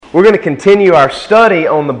We're going to continue our study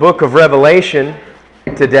on the book of Revelation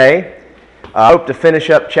today. I hope to finish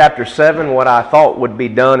up chapter 7. What I thought would be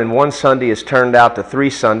done in one Sunday has turned out to 3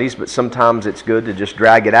 Sundays, but sometimes it's good to just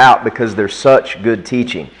drag it out because there's such good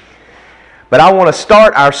teaching. But I want to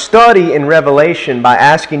start our study in Revelation by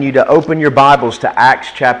asking you to open your Bibles to Acts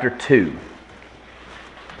chapter 2.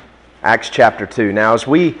 Acts chapter 2. Now, as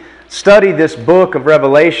we study this book of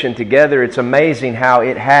Revelation together, it's amazing how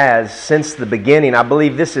it has, since the beginning, I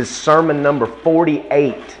believe this is sermon number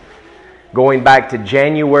 48, going back to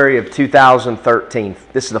January of 2013.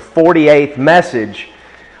 This is the 48th message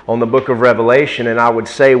on the book of Revelation, and I would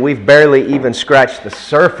say we've barely even scratched the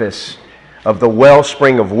surface of the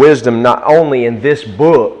wellspring of wisdom, not only in this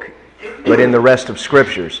book, but in the rest of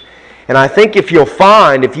Scriptures. And I think if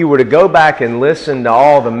you were to go back and listen to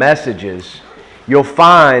all the messages, you'll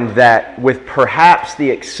find that with perhaps the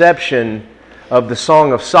exception of the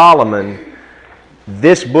Song of Solomon,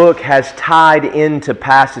 this book has tied into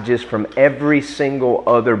passages from every single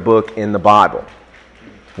other book in the Bible.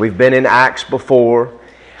 We've been in Acts before.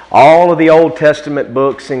 All of the Old Testament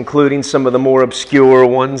books, including some of the more obscure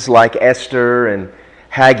ones like Esther and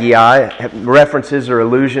Haggai, references or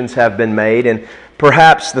allusions have been made, and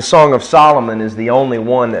perhaps the Song of Solomon is the only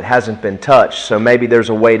one that hasn't been touched, so maybe there's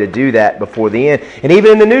a way to do that before the end. And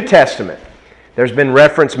even in the New Testament, there's been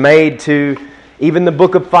reference made to even the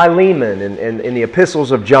book of Philemon and in the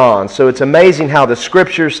epistles of John. So it's amazing how the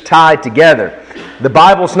Scriptures tie together. The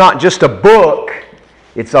Bible's not just a book,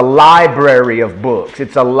 it's a library of books.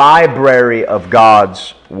 It's a library of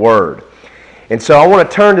God's Word. And so I want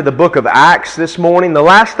to turn to the book of Acts this morning. The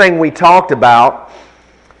last thing we talked about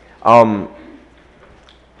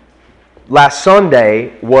last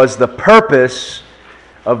Sunday was the purpose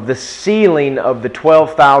of the sealing of the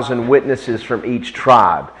 12,000 witnesses from each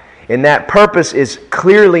tribe. And that purpose is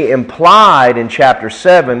clearly implied in chapter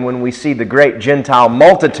 7 when we see the great Gentile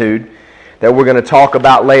multitude that we're going to talk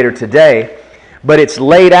about later today. But it's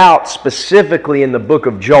laid out specifically in the book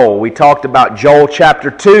of Joel. We talked about Joel chapter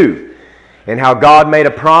 2 and how God made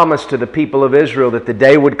a promise to the people of Israel that the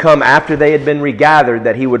day would come after they had been regathered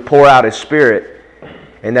that He would pour out His Spirit,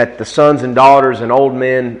 and that the sons and daughters and old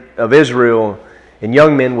men of Israel and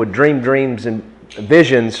young men would dream dreams and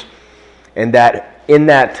visions, and that in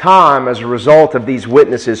that time, as a result of these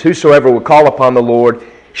witnesses, whosoever will call upon the Lord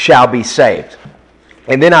shall be saved.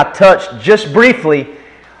 And then I touched just briefly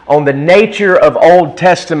on the nature of Old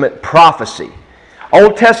Testament prophecy.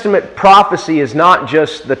 Old Testament prophecy is not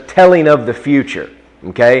just the telling of the future,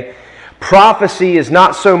 okay? Prophecy is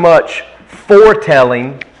not so much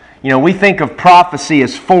foretelling. You know, we think of prophecy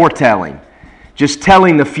as foretelling, just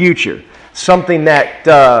telling the future. Something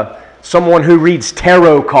that someone who reads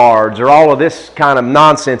tarot cards or all of this kind of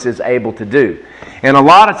nonsense is able to do. And a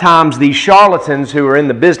lot of times these charlatans who are in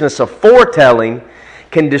the business of foretelling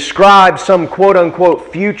can describe some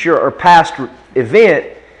quote-unquote future or past event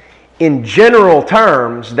in general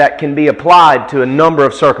terms that can be applied to a number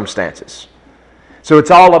of circumstances. So it's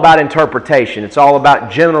all about interpretation. It's all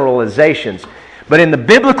about generalizations. But in the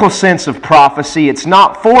biblical sense of prophecy, it's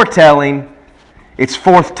not foretelling, it's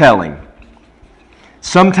forthtelling.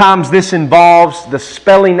 Sometimes this involves the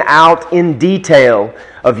spelling out in detail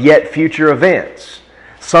of yet future events.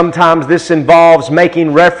 Sometimes this involves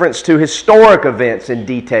making reference to historic events in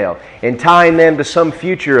detail and tying them to some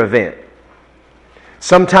future event.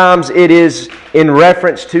 Sometimes it is in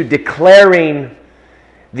reference to declaring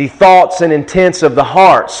the thoughts and intents of the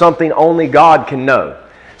heart, something only God can know.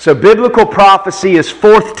 So biblical prophecy is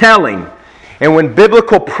forthtelling. And when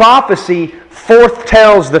biblical prophecy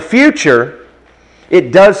forthtells the future,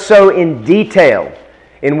 it does so in detail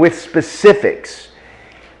and with specifics.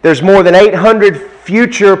 There's more than 800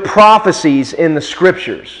 future prophecies in the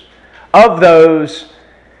Scriptures. Of those,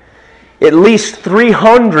 at least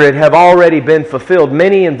 300 have already been fulfilled,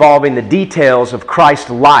 many involving the details of Christ's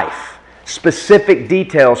life, specific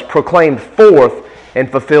details proclaimed forth and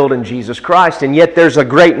fulfilled in Jesus Christ. And yet there's a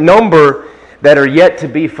great number that are yet to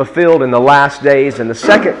be fulfilled in the last days and the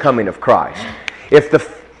second coming of Christ. If the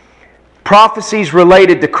prophecies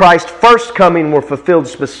related to Christ's first coming were fulfilled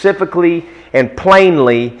specifically and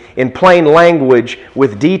plainly, in plain language,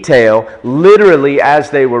 with detail, literally as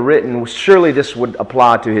they were written, surely this would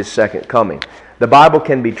apply to His second coming. The Bible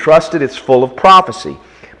can be trusted. It's full of prophecy.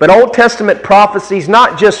 But Old Testament prophecy is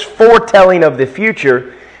not just foretelling of the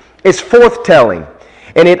future, it's forthtelling.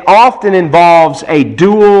 And it often involves a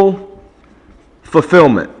dual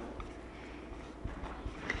fulfillment.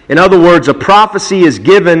 In other words, a prophecy is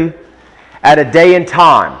given at a day and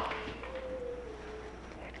time.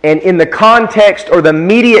 And in the context or the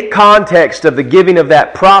immediate context of the giving of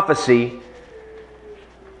that prophecy,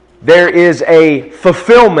 there is a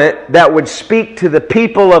fulfillment that would speak to the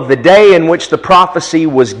people of the day in which the prophecy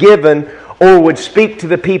was given, or would speak to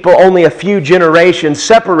the people only a few generations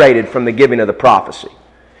separated from the giving of the prophecy.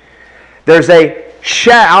 There's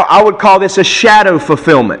I would call this a shadow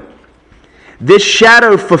fulfillment. This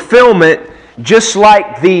shadow fulfillment, just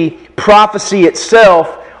like the prophecy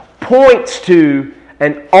itself, points to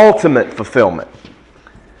an ultimate fulfillment.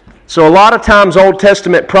 So a lot of times Old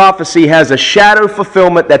Testament prophecy has a shadow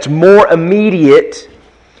fulfillment that's more immediate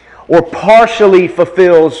or partially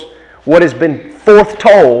fulfills what has been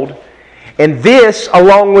foretold. And this,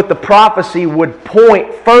 along with the prophecy, would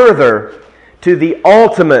point further to the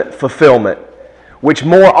ultimate fulfillment, which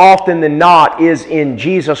more often than not is in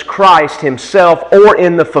Jesus Christ Himself, or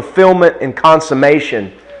in the fulfillment and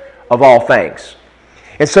consummation of all things.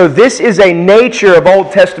 And so this is a nature of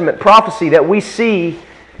Old Testament prophecy that we see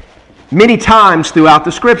many times throughout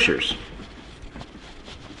the Scriptures.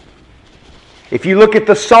 If you look at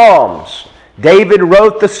the Psalms, David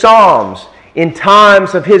wrote the Psalms in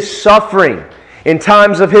times of his suffering, in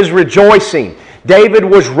times of his rejoicing. David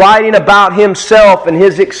was writing about himself and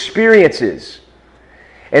his experiences.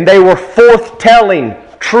 And they were forth-telling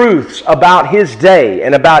truths about his day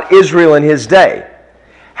and about Israel in his day.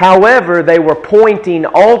 However, they were pointing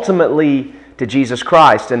ultimately to Jesus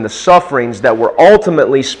Christ and the sufferings that were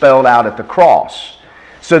ultimately spelled out at the cross.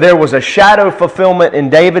 So there was a shadow fulfillment in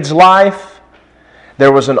David's life.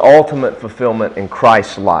 There was an ultimate fulfillment in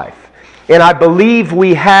Christ's life. And I believe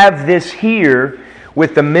we have this here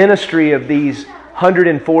with the ministry of these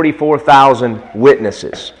 144,000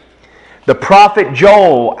 witnesses. The prophet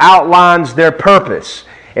Joel outlines their purpose,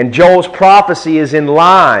 and Joel's prophecy is in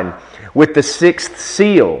line with the sixth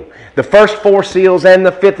seal. The first four seals and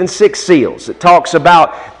the fifth and sixth seals. It talks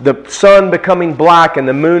about the sun becoming black and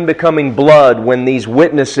the moon becoming blood when these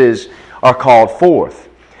witnesses are called forth.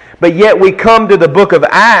 But yet we come to the book of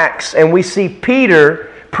Acts and we see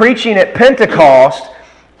Peter preaching at Pentecost,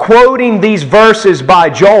 quoting these verses by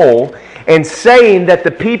Joel and saying that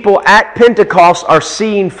the people at Pentecost are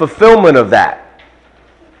seeing fulfillment of that.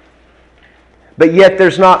 But yet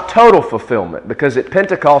there's not total fulfillment, because at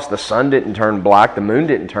Pentecost the sun didn't turn black, the moon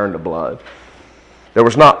didn't turn to blood. There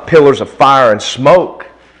was not pillars of fire and smoke.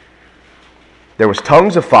 There was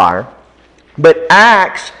tongues of fire. But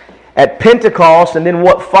Acts at Pentecost, and then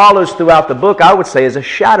what follows throughout the book, I would say is a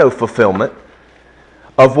shadow fulfillment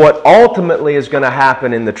of what ultimately is going to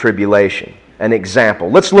happen in the tribulation. An example.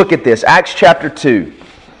 Let's look at this. Acts chapter 2.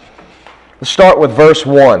 Let's start with verse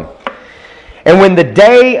 1. And when the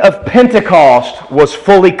day of Pentecost was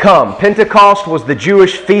fully come. Pentecost was the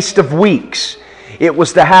Jewish Feast of Weeks. It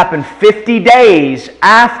was to happen 50 days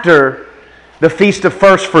after the Feast of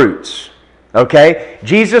First Fruits. Okay?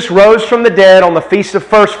 Jesus rose from the dead on the Feast of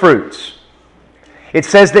First Fruits. It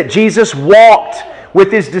says that Jesus walked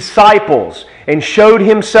with His disciples and showed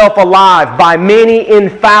Himself alive by many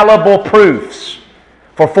infallible proofs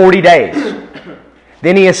for 40 days.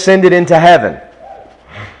 Then He ascended into heaven.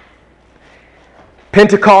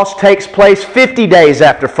 Pentecost takes place 50 days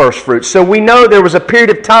after first fruits. So we know there was a period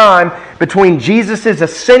of time between Jesus'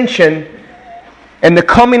 ascension and the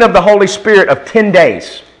coming of the Holy Spirit of 10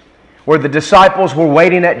 days, where the disciples were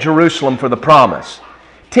waiting at Jerusalem for the promise.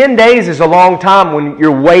 10 days is a long time when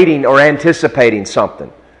you're waiting or anticipating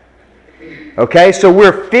something. Okay, so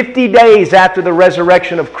we're 50 days after the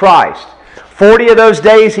resurrection of Christ. 40 of those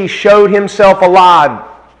days He showed Himself alive,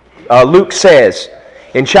 Luke says,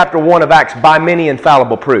 in chapter 1 of Acts, by many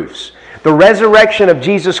infallible proofs. The resurrection of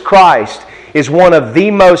Jesus Christ is one of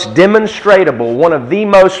the most demonstrable, one of the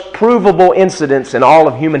most provable incidents in all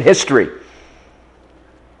of human history.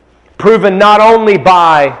 Proven not only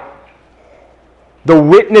by the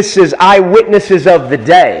eyewitnesses of the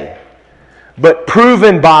day, but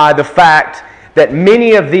proven by the fact that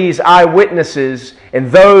many of these eyewitnesses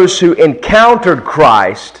and those who encountered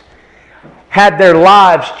Christ had their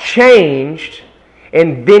lives changed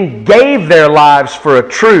and then gave their lives for a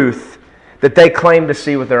truth that they claimed to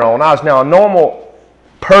see with their own eyes. Now, a normal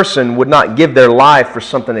person would not give their life for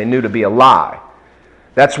something they knew to be a lie.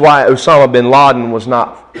 That's why Osama bin Laden was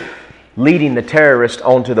not leading the terrorists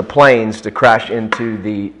onto the planes to crash into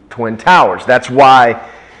the Twin Towers. That's why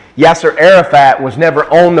Yasser Arafat was never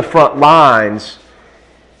on the front lines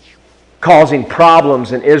causing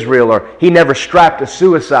problems in Israel, or he never strapped a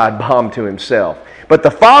suicide bomb to himself. But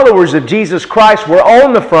the followers of Jesus Christ were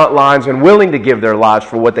on the front lines and willing to give their lives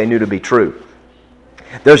for what they knew to be true.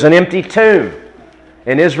 There's an empty tomb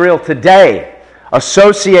in Israel today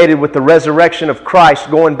associated with the resurrection of Christ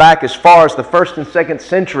going back as far as the 1st and 2nd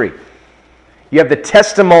century. You have the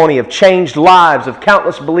testimony of changed lives of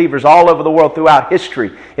countless believers all over the world throughout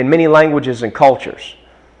history in many languages and cultures.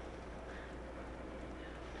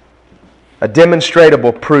 A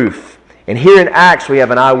demonstrable proof. And here in Acts we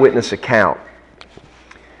have an eyewitness account.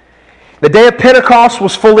 The day of Pentecost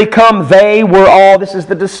was fully come. They were all, this is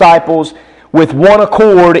the disciples, with one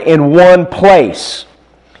accord in one place.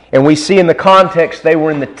 And we see in the context they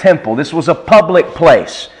were in the temple. This was a public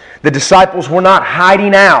place. The disciples were not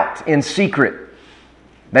hiding out in secret.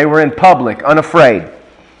 They were in public, unafraid.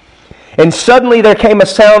 And suddenly there came a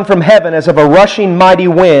sound from heaven as of a rushing mighty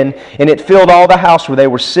wind, and it filled all the house where they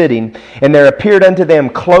were sitting. And there appeared unto them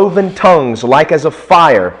cloven tongues like as of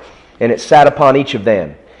fire, and it sat upon each of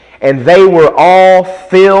them. And they were all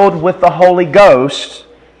filled with the Holy Ghost,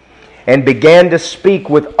 and began to speak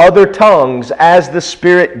with other tongues as the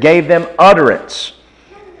Spirit gave them utterance.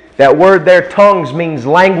 That word there, tongues, means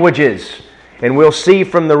languages. And we'll see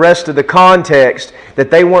from the rest of the context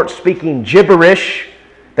that they weren't speaking gibberish.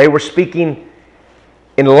 They were speaking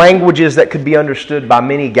in languages that could be understood by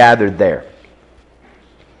many gathered there.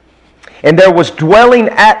 And there was dwelling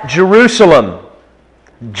at Jerusalem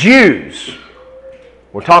Jews.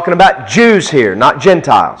 We're talking about Jews here, not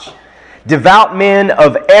Gentiles. Devout men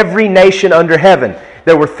of every nation under heaven.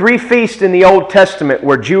 There were 3 feasts in the Old Testament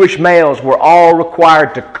where Jewish males were all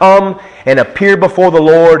required to come and appear before the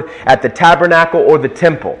Lord at the tabernacle or the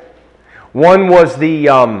temple. One was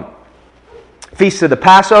the Feast of the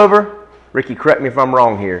Passover. Ricky, correct me if I'm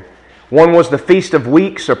wrong here. One was the Feast of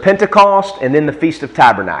Weeks or Pentecost, and then the Feast of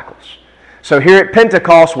Tabernacles. So here at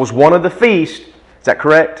Pentecost was one of the feasts. Is that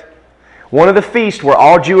correct? One of the feasts where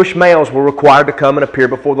all Jewish males were required to come and appear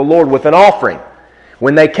before the Lord with an offering.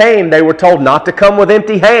 When they came, they were told not to come with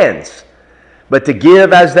empty hands, but to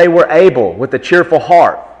give as they were able, with a cheerful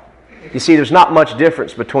heart. You see, there's not much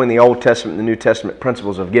difference between the Old Testament and the New Testament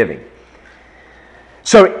principles of giving.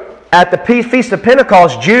 So, at the Feast of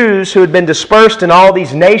Pentecost, Jews who had been dispersed in all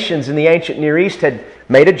these nations in the ancient Near East had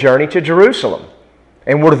made a journey to Jerusalem,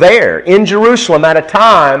 and were there in Jerusalem at a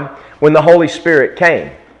time when the Holy Spirit came.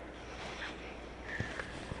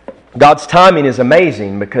 God's timing is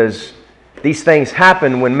amazing because these things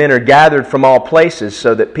happen when men are gathered from all places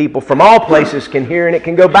so that people from all places can hear and it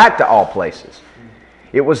can go back to all places.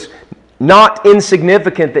 It was not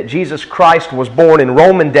insignificant that Jesus Christ was born in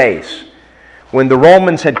Roman days when the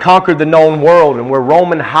Romans had conquered the known world and where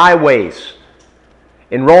Roman highways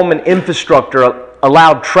and Roman infrastructure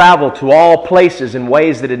allowed travel to all places in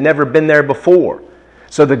ways that had never been there before.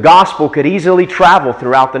 So the gospel could easily travel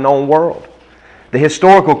throughout the known world. The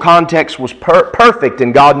historical context was perfect,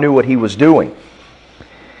 and God knew what He was doing.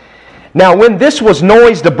 Now, when this was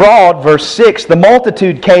noised abroad, verse 6, the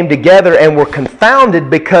multitude came together and were confounded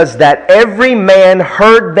because that every man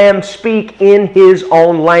heard them speak in his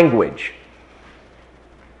own language.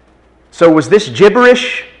 So was this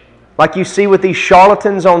gibberish, like you see with these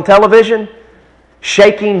charlatans on television,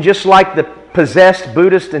 shaking just like the possessed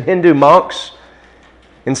Buddhist and Hindu monks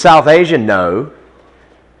in South Asia? No.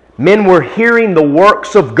 Men were hearing the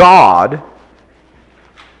works of God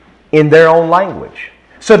in their own language.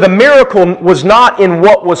 So the miracle was not in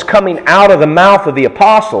what was coming out of the mouth of the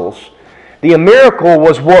apostles. The miracle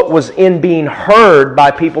was what was in being heard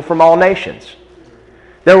by people from all nations.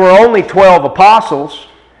 There were only 12 apostles.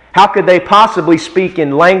 How could they possibly speak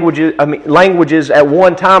in languages at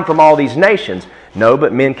one time from all these nations? No,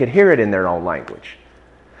 but men could hear it in their own language.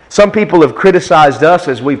 Some people have criticized us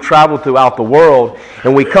as we've traveled throughout the world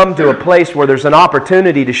and we come to a place where there's an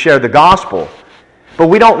opportunity to share the gospel, but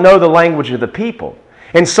we don't know the language of the people.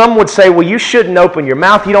 And some would say, well, you shouldn't open your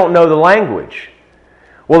mouth, you don't know the language.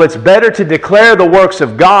 Well, it's better to declare the works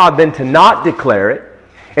of God than to not declare it.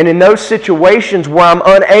 And in those situations where I'm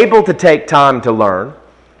unable to take time to learn,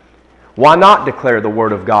 why not declare the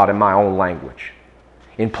Word of God in my own language?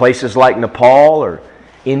 In places like Nepal or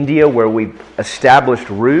India, where we've established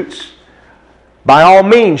roots, by all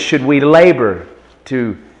means should we labor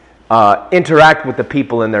to interact with the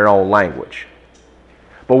people in their own language.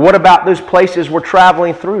 But what about those places we're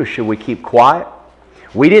traveling through? Should we keep quiet?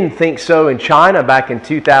 We didn't think so in China back in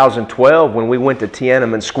 2012 when we went to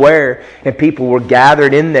Tiananmen Square and people were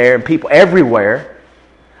gathered in there and people everywhere.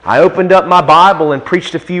 I opened up my Bible and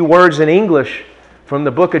preached a few words in English from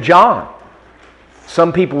the book of John.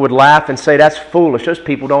 Some people would laugh and say, that's foolish. Those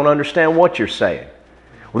people don't understand what you're saying.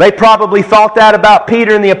 Well, they probably thought that about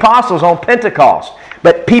Peter and the apostles on Pentecost.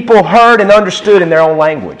 But people heard and understood in their own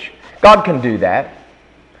language. God can do that.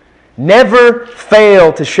 Never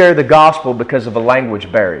fail to share the gospel because of a language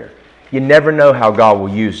barrier. You never know how God will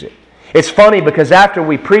use it. It's funny because after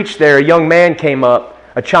we preached there, a young man came up,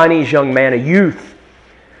 a Chinese young man, a youth,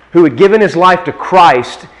 who had given his life to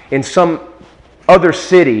Christ in some other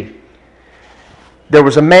city. There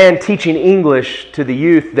was a man teaching English to the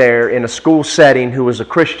youth there in a school setting who was a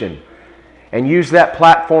Christian and used that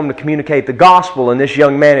platform to communicate the gospel, and this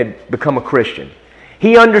young man had become a Christian.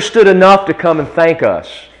 He understood enough to come and thank us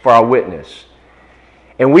for our witness.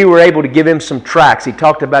 And we were able to give him some tracts. He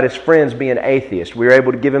talked about his friends being atheists. We were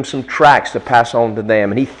able to give him some tracts to pass on to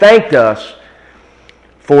them. And he thanked us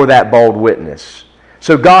for that bold witness.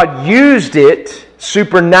 So God used it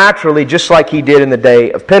supernaturally just like He did in the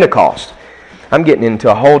day of Pentecost. I'm getting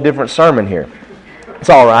into a whole different sermon here. It's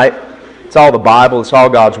all right. It's all the Bible. It's all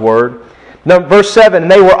God's Word. Now, verse 7,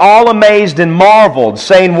 and they were all amazed and marveled,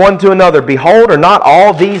 saying one to another, Behold, are not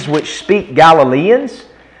all these which speak Galileans? In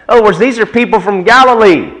other words, these are people from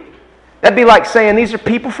Galilee. That'd be like saying these are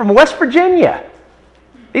people from West Virginia.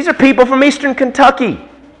 These are people from Eastern Kentucky.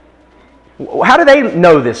 How do they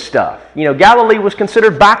know this stuff? You know, Galilee was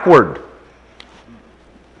considered backward.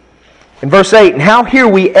 In verse 8, and how hear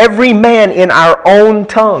we every man in our own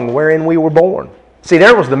tongue wherein we were born? See,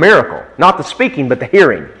 there was the miracle. Not the speaking, but the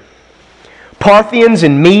hearing. Parthians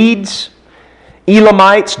and Medes,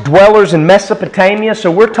 Elamites, dwellers in Mesopotamia.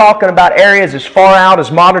 So we're talking about areas as far out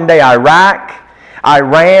as modern-day Iraq,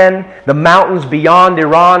 Iran, the mountains beyond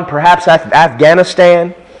Iran, perhaps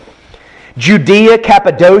Afghanistan. Judea,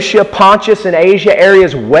 Cappadocia, Pontus and Asia,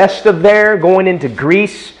 areas west of there, going into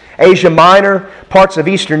Greece, Asia Minor, parts of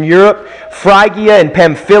Eastern Europe, Phrygia and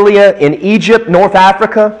Pamphylia in Egypt, North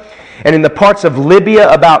Africa, and in the parts of Libya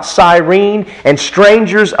about Cyrene, and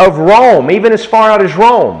strangers of Rome, even as far out as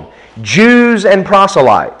Rome, Jews and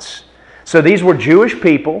proselytes. So these were Jewish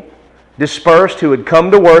people dispersed who had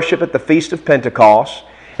come to worship at the Feast of Pentecost,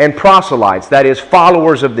 and proselytes, that is,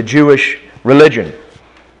 followers of the Jewish religion.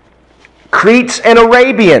 Cretes and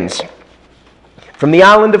Arabians from the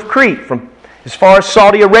island of Crete, from as far as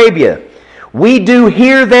Saudi Arabia. We do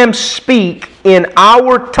hear them speak in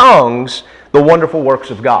our tongues the wonderful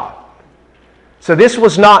works of God. So this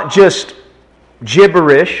was not just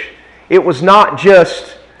gibberish. It was not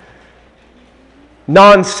just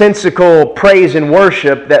nonsensical praise and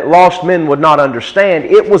worship that lost men would not understand.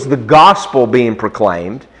 It was the gospel being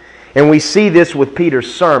proclaimed. And we see this with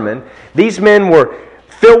Peter's sermon. These men were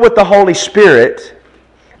filled with the Holy Spirit,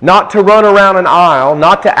 not to run around an aisle,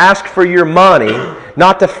 not to ask for your money,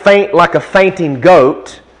 not to faint like a fainting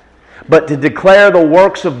goat, but to declare the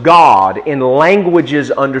works of God in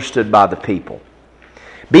languages understood by the people.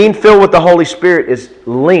 Being filled with the Holy Spirit is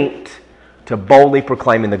linked to boldly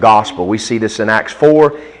proclaiming the gospel. We see this in Acts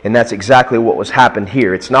 4, and that's exactly what was happened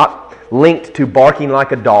here. It's not linked to barking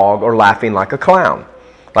like a dog or laughing like a clown,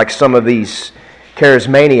 like some of these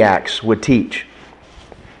charismaniacs would teach.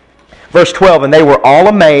 Verse 12, and they were all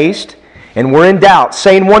amazed and were in doubt,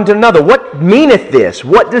 saying one to another, What meaneth this?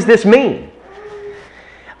 What does this mean?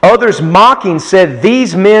 Others mocking said,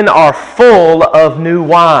 These men are full of new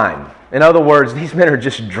wine. In other words, these men are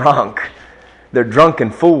just drunk. They're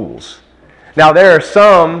drunken fools. Now, there are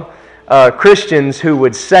some Christians who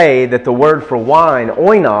would say that the word for wine,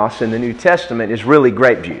 oinos, in the New Testament is really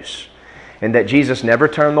grape juice. And that Jesus never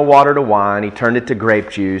turned the water to wine, He turned it to grape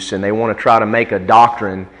juice, and they want to try to make a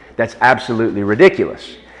doctrine that's absolutely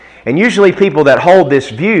ridiculous. And usually people that hold this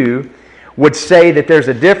view would say that there's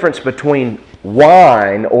a difference between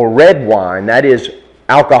wine or red wine, that is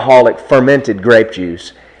alcoholic fermented grape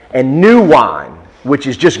juice, and new wine, which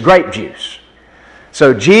is just grape juice.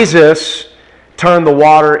 So Jesus turned the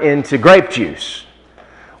water into grape juice.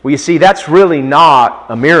 Well, you see, that's really not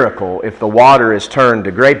a miracle if the water is turned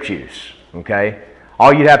to grape juice. Okay?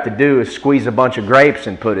 All you'd have to do is squeeze a bunch of grapes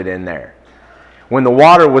and put it in there. When the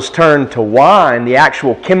water was turned to wine, the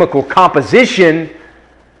actual chemical composition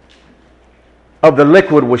of the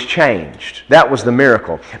liquid was changed. That was the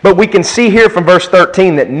miracle. But we can see here from verse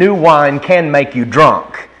 13 that new wine can make you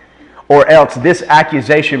drunk, or else this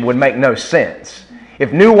accusation would make no sense.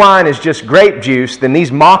 If new wine is just grape juice, then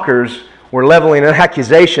these mockers were leveling an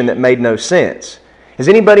accusation that made no sense. Has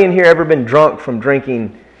anybody in here ever been drunk from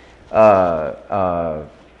drinking,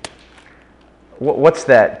 what's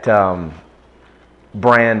that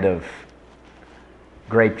brand of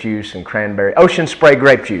grape juice and cranberry? Ocean Spray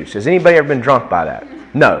grape juice. Has anybody ever been drunk by that?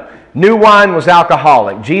 No. New wine was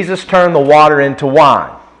alcoholic. Jesus turned the water into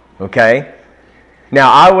wine. Okay? Now,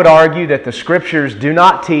 I would argue that the Scriptures do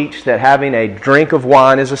not teach that having a drink of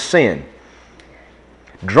wine is a sin.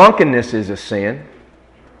 Drunkenness is a sin.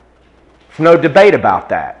 There's no debate about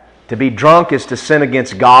that. To be drunk is to sin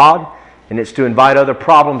against God, and it's to invite other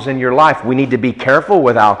problems in your life. We need to be careful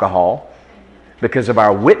with alcohol because of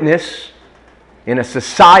our witness in a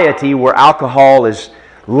society where alcohol is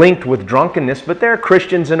linked with drunkenness, but there are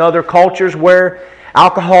Christians in other cultures where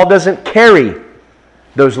alcohol doesn't carry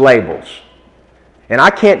those labels. And I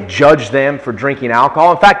can't judge them for drinking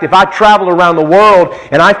alcohol. In fact, if I travel around the world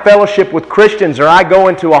and I fellowship with Christians or I go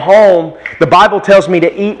into a home, the Bible tells me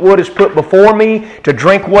to eat what is put before me, to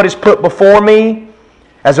drink what is put before me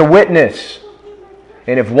as a witness.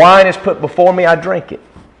 And if wine is put before me, I drink it.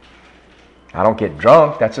 I don't get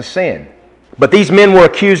drunk. That's a sin. But these men were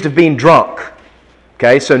accused of being drunk.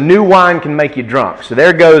 Okay, so new wine can make you drunk. So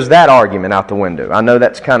there goes that argument out the window. I know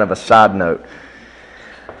that's kind of a side note.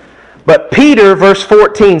 But Peter, verse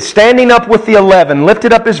 14, standing up with the 11,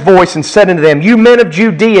 lifted up his voice and said unto them, You men of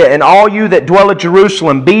Judea, and all you that dwell at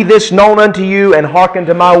Jerusalem, be this known unto you, and hearken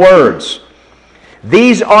to my words.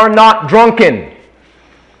 These are not drunken,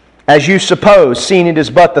 as you suppose, seeing it is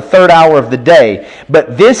but the third hour of the day.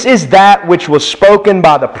 But this is that which was spoken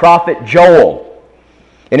by the prophet Joel.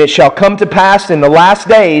 And it shall come to pass in the last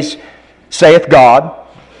days, saith God.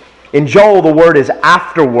 In Joel, the word is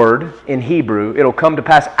afterward in Hebrew. It'll come to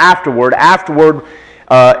pass afterward. Afterward,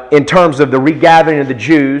 in terms of the regathering of the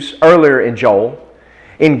Jews, earlier in Joel.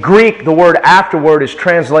 In Greek, the word afterward is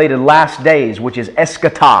translated last days, which is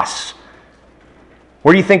eschatos.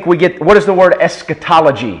 Where do you think we get, what is the word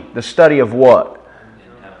eschatology? The study of what?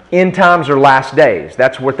 End times or last days.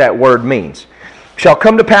 That's what that word means. Shall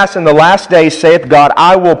come to pass in the last days, saith God,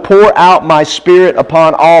 I will pour out my Spirit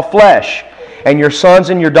upon all flesh. And your sons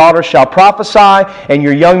and your daughters shall prophesy, and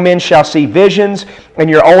your young men shall see visions, and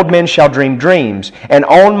your old men shall dream dreams. And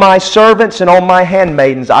on my servants and on my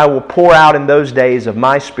handmaidens I will pour out in those days of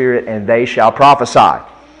my Spirit, and they shall prophesy.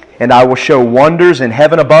 And I will show wonders in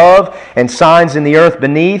heaven above, and signs in the earth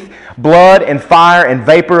beneath, blood and fire and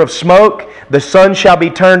vapor of smoke. The sun shall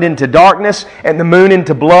be turned into darkness, and the moon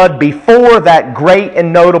into blood, before that great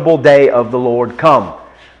and notable day of the Lord come.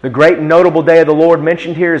 The great and notable day of the Lord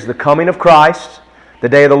mentioned here is the coming of Christ. The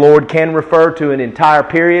day of the Lord can refer to an entire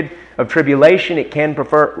period of tribulation. It can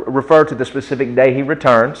refer to the specific day He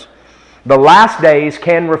returns. The last days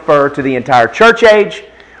can refer to the entire church age,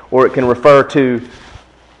 or it can refer to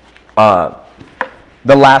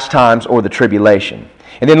the last times or the tribulation.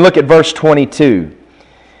 And then look at verse 22.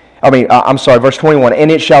 Verse 21. And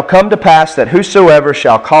it shall come to pass that whosoever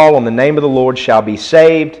shall call on the name of the Lord shall be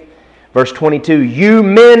saved. Verse 22, you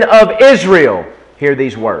men of Israel, hear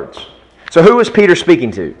these words. So who is Peter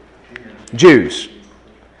speaking to? Jews.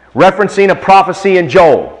 Referencing a prophecy in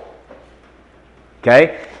Joel.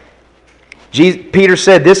 Okay? Peter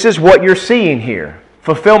said, this is what you're seeing here.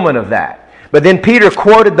 Fulfillment of that. But then Peter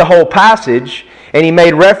quoted the whole passage, and he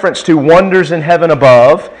made reference to wonders in heaven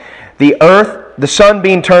above, the earth, the sun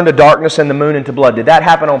being turned to darkness and the moon into blood. Did that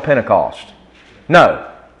happen on Pentecost?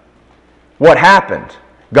 No. What happened?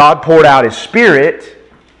 God poured out His Spirit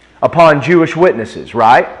upon Jewish witnesses,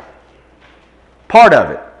 right? Part of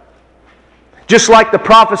it. Just like the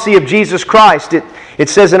prophecy of Jesus Christ, it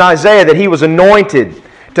says in Isaiah that He was anointed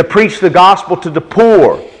to preach the gospel to the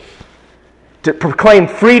poor, to proclaim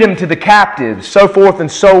freedom to the captives, so forth and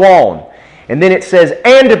so on. And then it says,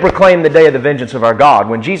 and to proclaim the day of the vengeance of our God.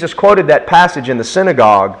 When Jesus quoted that passage in the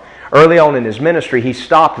synagogue early on in His ministry, He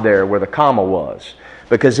stopped there where the comma was,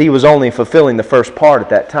 because He was only fulfilling the first part at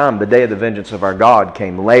that time. The day of the vengeance of our God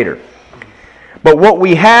came later. But what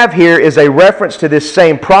we have here is a reference to this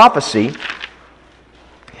same prophecy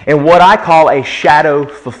and what I call a shadow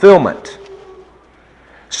fulfillment.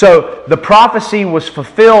 So the prophecy was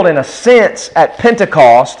fulfilled in a sense at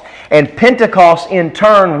Pentecost, and Pentecost in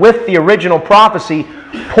turn with the original prophecy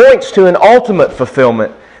points to an ultimate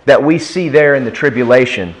fulfillment that we see there in the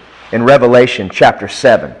tribulation in Revelation chapter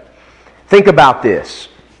 7. Think about this.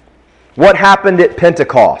 What happened at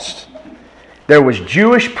Pentecost? There was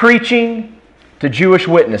Jewish preaching to Jewish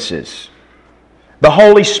witnesses. The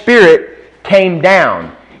Holy Spirit came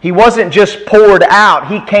down. He wasn't just poured out.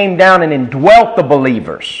 He came down and indwelt the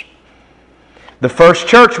believers. The first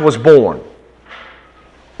church was born.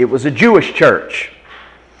 It was a Jewish church.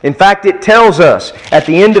 In fact, it tells us at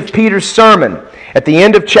the end of Peter's sermon, at the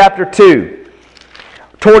end of chapter 2,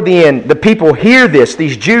 toward the end, the people hear this.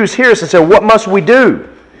 These Jews hear this and say, what must we do?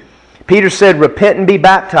 Peter said, repent and be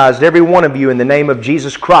baptized, every one of you, in the name of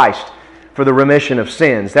Jesus Christ for the remission of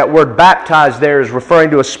sins. That word baptized there is referring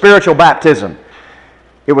to a spiritual baptism.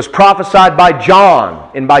 It was prophesied by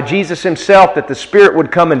John and by Jesus Himself that the Spirit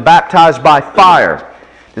would come and baptize by fire.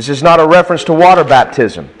 This is not a reference to water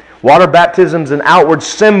baptism. Water baptism is an outward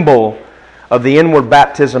symbol of the inward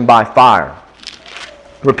baptism by fire.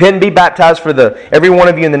 Repent and be baptized every one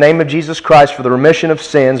of you in the name of Jesus Christ for the remission of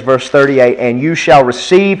sins, verse 38, and you shall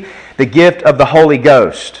receive the gift of the Holy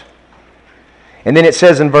Ghost. And then it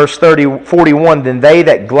says in verse 41, then they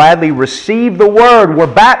that gladly received the word were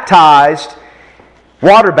baptized,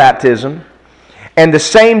 water baptism, and the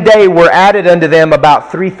same day were added unto them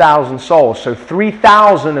about 3,000 souls. So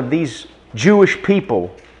 3,000 of these Jewish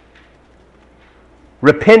people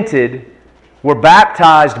repented, were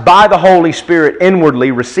baptized by the Holy Spirit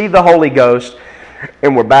inwardly, received the Holy Ghost,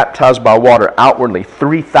 and were baptized by water outwardly.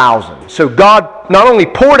 3,000. So God not only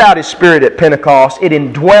poured out His Spirit at Pentecost, it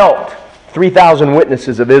indwelt 3,000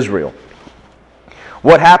 witnesses of Israel.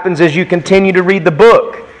 What happens as you continue to read the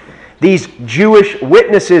book? These Jewish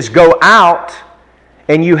witnesses go out,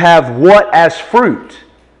 and you have what as fruit?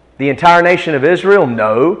 The entire nation of Israel?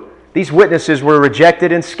 No. These witnesses were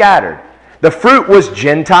rejected and scattered. The fruit was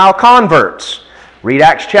Gentile converts. Read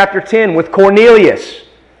Acts chapter 10 with Cornelius,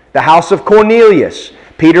 the house of Cornelius.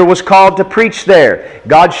 Peter was called to preach there.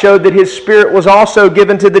 God showed that His Spirit was also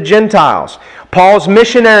given to the Gentiles. Paul's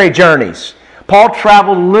missionary journeys. Paul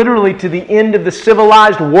traveled literally to the end of the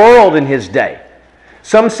civilized world in his day.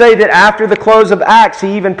 Some say that after the close of Acts,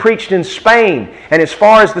 he even preached in Spain and as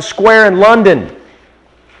far as the square in London.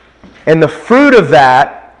 And the fruit of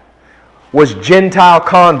that was Gentile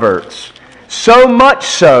converts. So much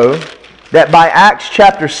so that by Acts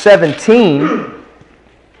chapter 17,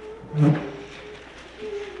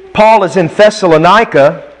 Paul is in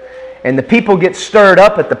Thessalonica, and the people get stirred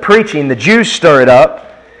up at the preaching. The Jews stir it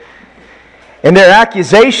up. And their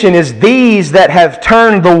accusation is, these that have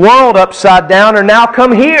turned the world upside down are now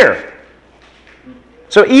come here.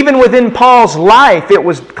 So even within Paul's life, it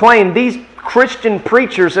was claimed these Christian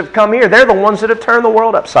preachers have come here. They're the ones that have turned the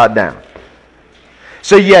world upside down.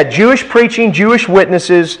 So you had Jewish preaching, Jewish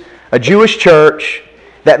witnesses, a Jewish church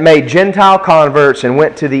that made Gentile converts and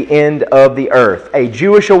went to the end of the earth. A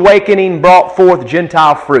Jewish awakening brought forth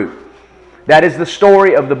Gentile fruit. That is the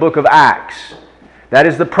story of the book of Acts. That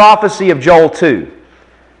is the prophecy of Joel 2.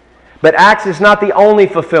 But Acts is not the only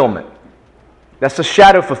fulfillment. That's a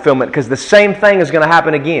shadow fulfillment, because the same thing is going to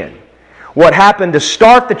happen again. What happened to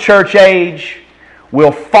start the church age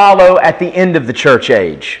will follow at the end of the church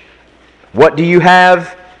age. What do you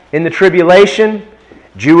have in the tribulation?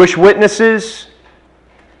 Jewish witnesses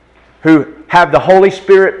who have the Holy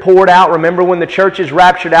Spirit poured out. Remember, when the church is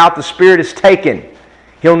raptured out, the Spirit is taken.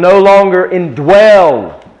 He'll no longer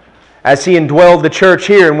indwell as He indwelled the church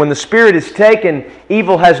here. And when the Spirit is taken,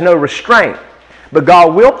 evil has no restraint. But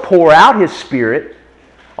God will pour out His Spirit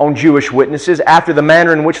on Jewish witnesses after the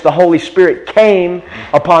manner in which the Holy Spirit came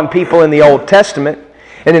upon people in the Old Testament.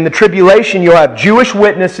 And in the tribulation, you'll have Jewish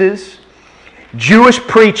witnesses, Jewish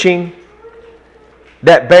preaching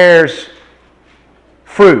that bears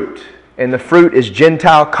fruit. And the fruit is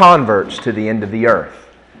Gentile converts to the end of the earth.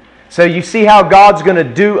 So you see how God's going to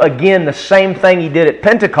do again the same thing He did at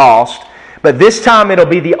Pentecost, but this time it'll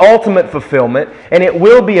be the ultimate fulfillment, and it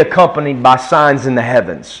will be accompanied by signs in the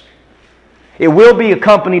heavens. It will be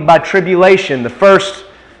accompanied by tribulation, the first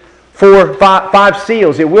five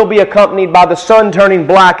seals. It will be accompanied by the sun turning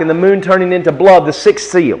black and the moon turning into blood, the sixth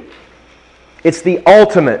seal. It's the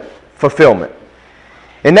ultimate fulfillment.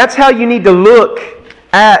 And that's how you need to look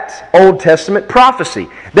at Old Testament prophecy.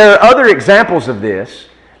 There are other examples of this.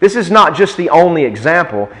 This is not just the only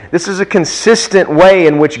example. This is a consistent way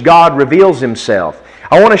in which God reveals Himself.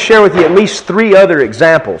 I want to share with you at least 3 other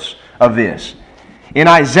examples of this. In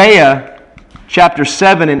Isaiah chapter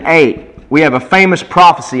 7 and 8, we have a famous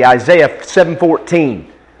prophecy, Isaiah 7:14,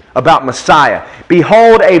 about Messiah.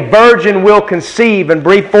 Behold, a virgin will conceive and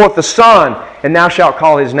breathe forth a son, and thou shalt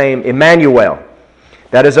call his name Emmanuel.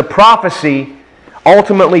 That is a prophecy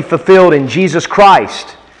ultimately fulfilled in Jesus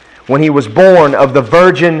Christ, when He was born of the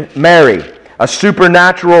Virgin Mary, a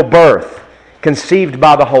supernatural birth conceived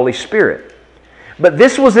by the Holy Spirit. But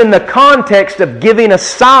this was in the context of giving a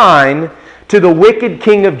sign to the wicked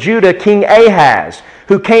king of Judah, King Ahaz,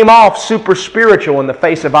 who came off super spiritual in the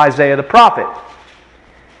face of Isaiah the prophet.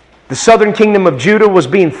 The southern kingdom of Judah was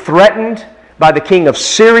being threatened by the king of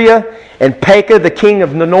Syria and Pekah, the king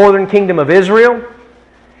of the northern kingdom of Israel.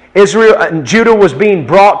 Judah was being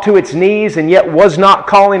brought to its knees and yet was not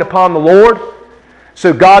calling upon the Lord.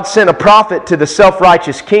 So God sent a prophet to the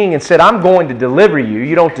self-righteous king and said, I'm going to deliver you.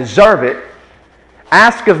 You don't deserve it.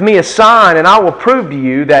 Ask of me a sign and I will prove to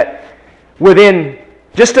you that within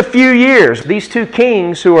just a few years, these 2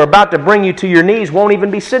 kings who are about to bring you to your knees won't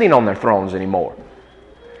even be sitting on their thrones anymore.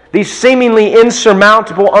 These seemingly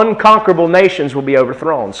insurmountable, unconquerable nations will be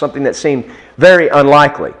overthrown, something that seemed very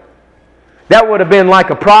unlikely. That would have been like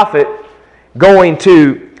a prophet going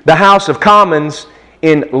to the House of Commons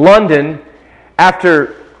in London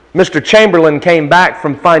after Mr. Chamberlain came back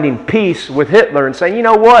from finding peace with Hitler and saying, you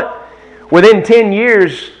know what? Within 10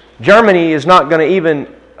 years, Germany is not going to even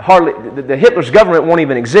the Hitler's government won't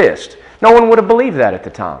even exist. No one would have believed that at the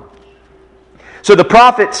time. So the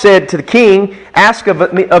prophet said to the king, ask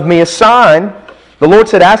of me a sign. The Lord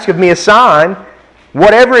said, ask of me a sign,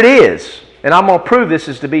 whatever it is, and I'm going to prove this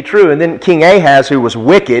is to be true. And then King Ahaz, who was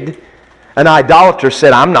wicked, an idolater,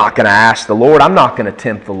 said, I'm not going to ask the Lord. I'm not going to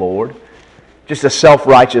tempt the Lord. Just a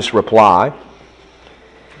self-righteous reply.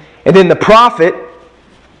 And then the prophet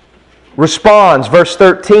responds, verse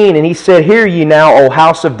 13, and he said, hear ye now, O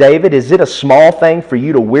house of David, is it a small thing for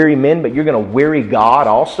you to weary men, but you're going to weary God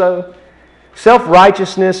also?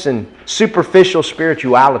 Self-righteousness and superficial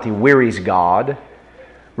spirituality wearies God.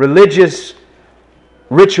 Religious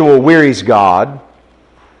ritual wearies God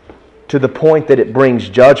to the point that it brings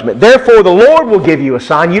judgment. Therefore the Lord will give you a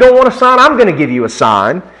sign. You don't want a sign? I'm going to give you a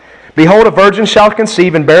sign. Behold, a virgin shall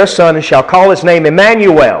conceive and bear a son, and shall call his name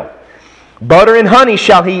Emmanuel. Butter and honey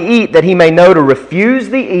shall he eat, that he may know to refuse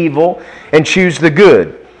the evil and choose the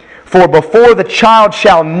good. For before the child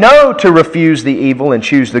shall know to refuse the evil and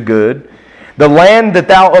choose the good, the land that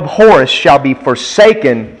thou abhorrest shall be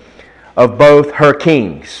forsaken of both her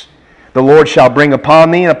kings. The Lord shall bring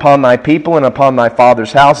upon thee and upon thy people and upon thy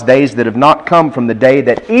father's house days that have not come from the day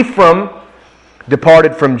that Ephraim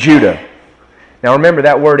departed from Judah. Now remember,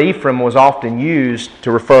 that word Ephraim was often used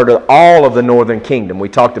to refer to all of the northern kingdom. We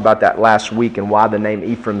talked about that last week and why the name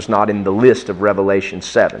Ephraim's not in the list of Revelation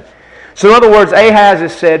 7. So in other words, Ahaz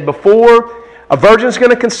has said, before a virgin's going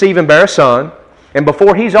to conceive and bear a son, and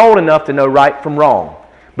before he's old enough to know right from wrong,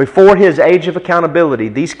 before his age of accountability,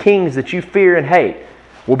 these kings that you fear and hate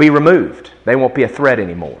will be removed. They won't be a threat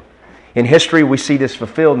anymore. In history, we see this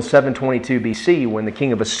fulfilled in 722 BC when the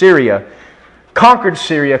king of Assyria conquered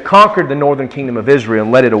Syria, conquered the northern kingdom of Israel,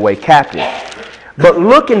 and led it away captive. But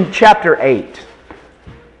look in chapter 8.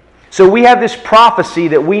 So we have this prophecy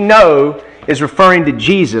that we know is referring to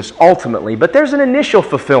Jesus ultimately, but there's an initial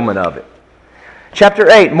fulfillment of it. Chapter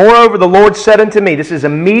 8, moreover the Lord said unto me, this is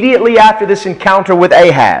immediately after this encounter with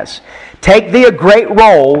Ahaz, take thee a great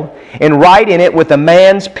roll, and write in it with a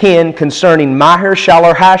man's pen concerning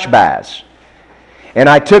Maher-shalal-hash-baz. And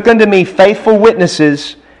I took unto me faithful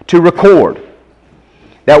witnesses to record.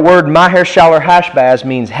 That word Maher-shalal-hash-baz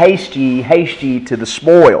means haste ye to the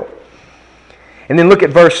spoil. And then look at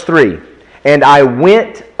verse 3. And I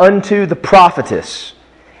went unto the prophetess,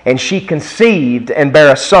 and she conceived and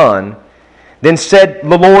bare a son. Then said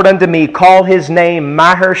the Lord unto me, call his name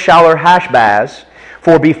Maher-shalal-hash-baz,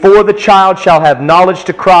 for before the child shall have knowledge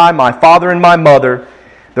to cry, my father and my mother,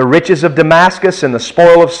 the riches of Damascus and the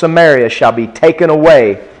spoil of Samaria shall be taken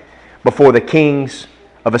away before the kings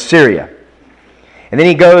of Assyria. And then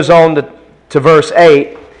he goes on to verse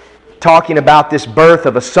 8, talking about this birth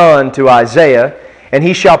of a son to Isaiah. And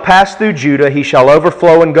he shall pass through Judah, he shall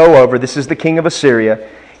overflow and go over. This is the king of Assyria.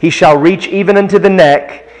 He shall reach even unto the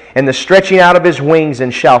neck, and the stretching out of his wings,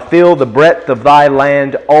 and shall fill the breadth of thy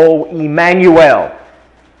land, O Emmanuel.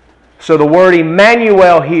 So the word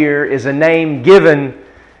Emmanuel here is a name given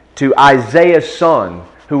to Isaiah's son,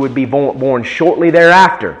 who would be born shortly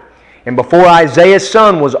thereafter. And before Isaiah's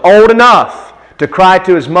son was old enough to cry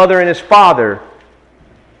to his mother and his father,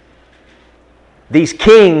 these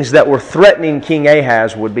kings that were threatening King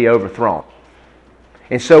Ahaz would be overthrown.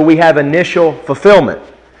 And so we have initial fulfillment.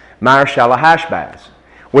 Maher-shalal-hash-baz.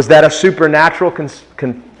 Was that a supernatural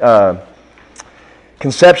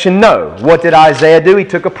conception? No. What did Isaiah do? He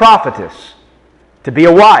took a prophetess to be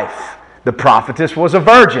a wife. The prophetess was a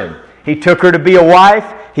virgin. He took her to be a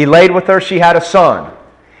wife. He laid with her. She had a son.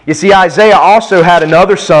 You see, Isaiah also had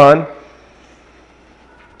another son,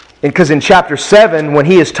 because in chapter 7, when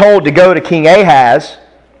he is told to go to King Ahaz,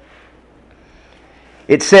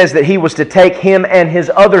 it says that he was to take him and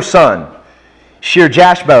his other son,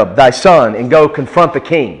 Shear-jashbab, thy son, and go confront the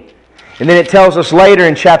king. And then it tells us later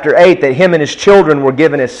in chapter 8 that him and his children were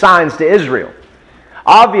given as signs to Israel.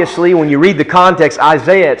 Obviously, when you read the context,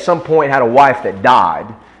 Isaiah at some point had a wife that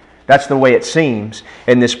died. That's the way it seems.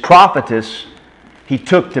 And this prophetess he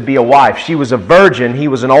took to be a wife. She was a virgin. He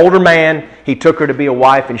was an older man. He took her to be a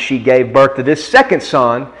wife, and she gave birth to this second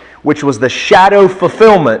son, which was the shadow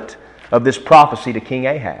fulfillment of this prophecy to King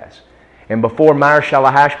Ahaz. And before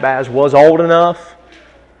Maher-shalal-hash-baz was old enough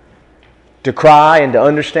to cry and to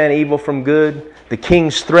understand evil from good, the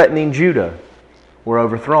kings threatening Judah were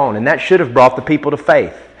overthrown. And that should have brought the people to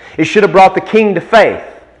faith. It should have brought the king to faith,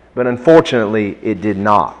 but unfortunately it did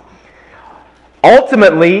not.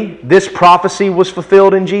 Ultimately, this prophecy was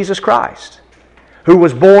fulfilled in Jesus Christ, who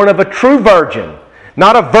was born of a true virgin.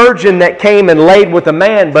 Not a virgin that came and laid with a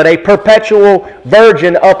man, but a perpetual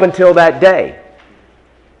virgin up until that day.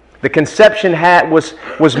 The conception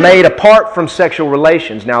was made apart from sexual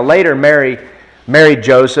relations. Now later Mary married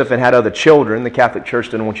Joseph and had other children. The Catholic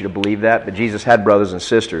Church didn't want you to believe that, but Jesus had brothers and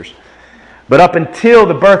sisters. But up until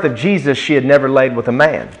the birth of Jesus, she had never laid with a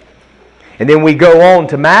man. And then we go on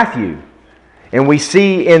to Matthew, and we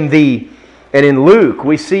see in Luke,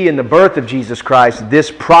 we see in the birth of Jesus Christ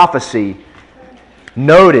this prophecy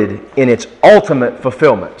noted in its ultimate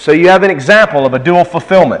fulfillment. So you have an example of a dual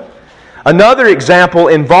fulfillment. Another example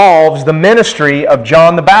involves the ministry of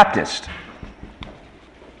John the Baptist.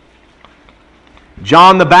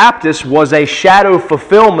 John the Baptist was a shadow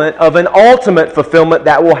fulfillment of an ultimate fulfillment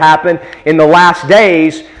that will happen in the last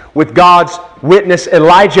days with God's witness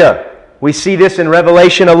Elijah. We see this in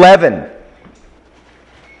Revelation 11.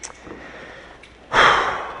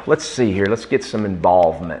 Let's see here. Let's get some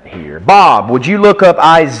involvement here. Bob, would you look up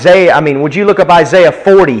Isaiah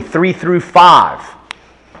 40, 3 through 5?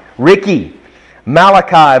 Ricky,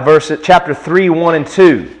 Malachi chapter 3, 1 and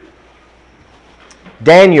 2.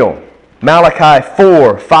 Daniel, Malachi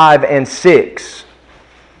 4, 5 and 6.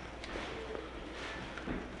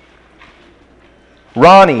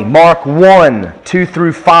 Ronnie, Mark 1, 2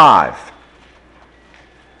 through 5.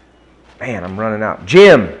 Man, I'm running out.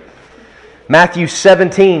 Jim, Matthew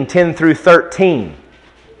 17, 10 through 13.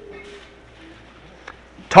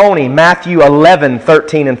 Tony, Matthew 11,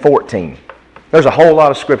 13 and 14. There's a whole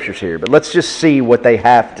lot of scriptures here, but let's just see what they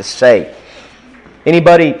have to say.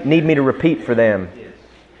 Anybody need me to repeat for them?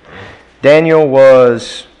 Daniel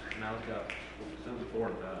was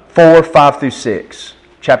 4, 5 through 6.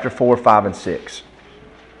 Chapter 4, 5, and 6.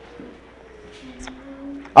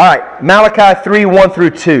 All right, Malachi 3, 1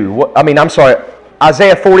 through 2.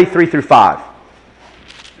 Isaiah 43 through 5.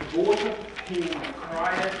 The voice of the king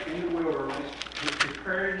cried in the wilderness, to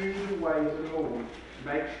prepare you the way of the Lord,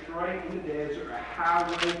 make straight in the desert a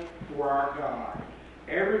highway for our God.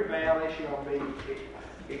 Every valley shall be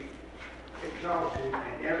exalted,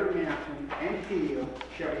 and every mountain and hill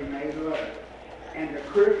shall be made low, and the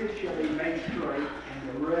crooked shall be made straight, and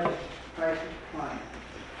the rough places plain.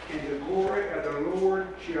 And the glory of the Lord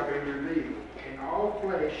shall be revealed, and all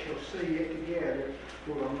flesh shall see it together,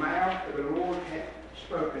 for the mouth of the Lord hath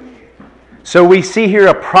spoken it. So we see here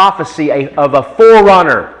a prophecy of a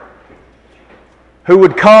forerunner who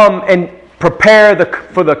would come and prepare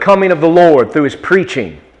for the coming of the Lord through His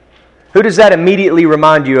preaching. Who does that immediately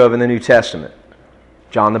remind you of in the New Testament?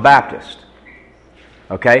 John the Baptist.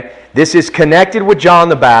 Okay? This is connected with John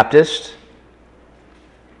the Baptist,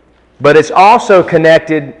 but it's also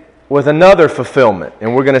connected with another fulfillment,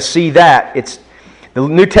 and we're going to see that. The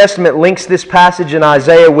New Testament links this passage in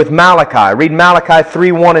Isaiah with Malachi. Read Malachi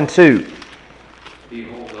 3, 1 and 2.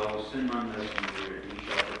 Behold, I will send my messenger, and he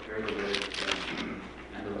shall prepare the way before you.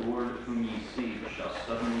 And the Lord whom ye seek shall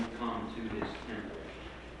suddenly come to His temple,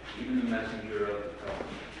 even the messenger of the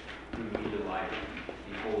covenant, whom ye delight in.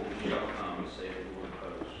 Behold, he shall come, saith the Lord of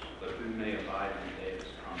hosts. But who may abide in the day of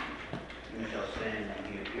His coming? Who shall stand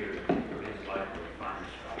when He appeareth? For His light will find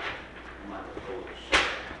strife, and like the coals.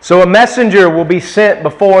 So a messenger will be sent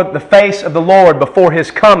before the face of the Lord before His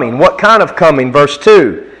coming. What kind of coming? Verse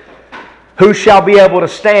 2. Who shall be able to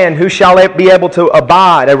stand? Who shall be able to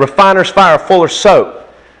abide? A refiner's fire, fuller's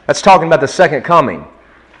soap. That's talking about the second coming.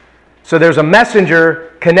 So there's a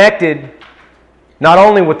messenger connected not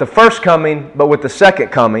only with the first coming, but with the second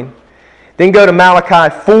coming. Then go to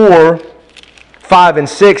Malachi 4, 5 and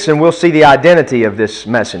 6, and we'll see the identity of this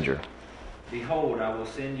messenger. Behold, I will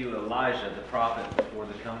send you Elijah the prophet before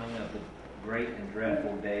the coming of the great and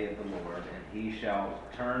dreadful day of the Lord, and he shall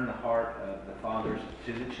turn the heart of the fathers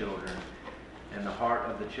to the children, and the heart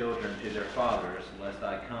of the children to their fathers, lest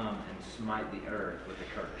I come and smite the earth with a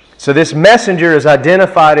curse. So this messenger is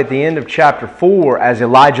identified at the end of chapter 4 as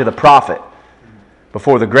Elijah the prophet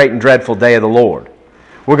before the great and dreadful day of the Lord.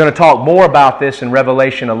 We're going to talk more about this in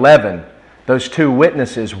Revelation 11, those two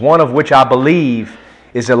witnesses, one of which I believe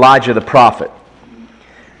is Elijah the prophet.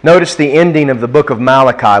 Notice the ending of the book of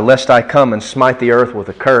Malachi, lest I come and smite the earth with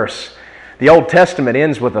a curse. The Old Testament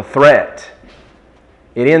ends with a threat.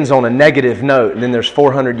 It ends on a negative note, and then there's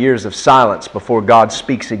 400 years of silence before God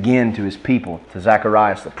speaks again to His people, to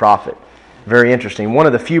Zacharias the prophet. Very interesting. One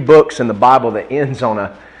of the few books in the Bible that ends on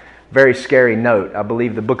a very scary note. I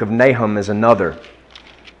believe the book of Nahum is another.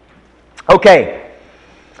 Okay,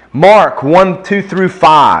 Mark 1, 2 through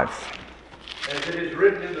 5. As it is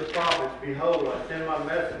written in the prophets, Behold, I send my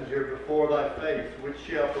messenger before thy face, which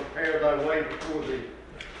shall prepare thy way before thee.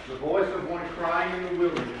 The voice of one crying in the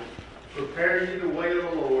wilderness, Prepare ye the way of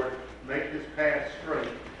the Lord, make His path straight.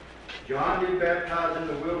 John did baptize in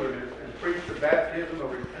the wilderness, and preached the baptism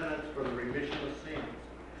of repentance for the remission of sins.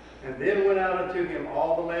 And then went out unto him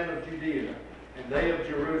all the land of Judea, and they of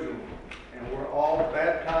Jerusalem, and were all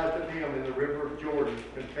baptized of him in the river of Jordan,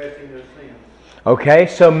 confessing their sins. Okay,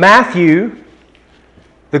 so Matthew,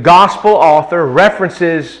 the gospel author,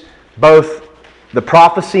 references both the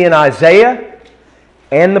prophecy in Isaiah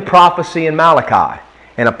and the prophecy in Malachi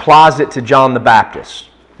and applies it to John the Baptist.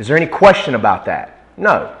 Is there any question about that?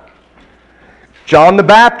 No. John the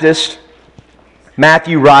Baptist,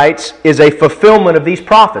 Matthew writes, is a fulfillment of these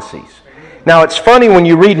prophecies. Now it's funny when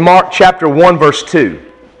you read Mark chapter 1 verse 2.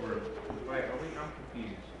 Wait, I'm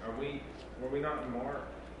confused. Were we not in Mark?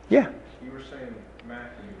 Yeah. You were saying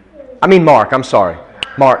Matthew. I mean Mark, I'm sorry.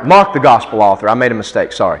 Mark the gospel author. I made a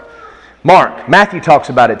mistake, sorry. Mark, Matthew talks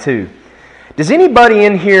about it too. Does anybody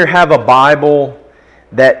in here have a Bible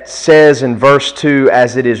that says in verse 2,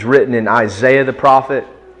 as it is written in Isaiah the prophet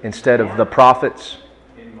instead of the prophets?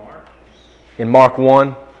 In Mark? In Mark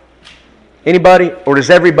 1? Anybody? Or does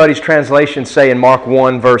everybody's translation say in Mark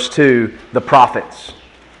 1 verse 2, the prophets?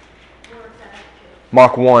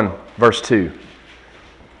 Mark 1 verse 2.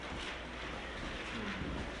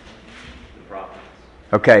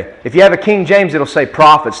 Okay, if you have a King James, it'll say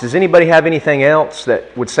prophets. Does anybody have anything else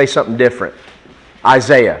that would say something different?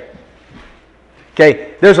 Isaiah.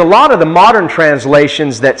 Okay, there's a lot of the modern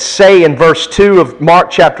translations that say in verse 2 of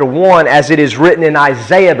Mark chapter 1, as it is written in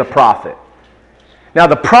Isaiah the prophet. Now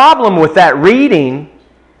the problem with that reading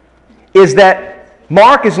is that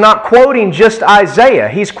Mark is not quoting just Isaiah.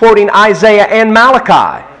 He's quoting Isaiah and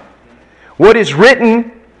Malachi. What is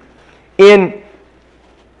written in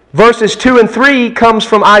verses 2 and 3 comes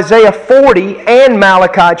from Isaiah 40 and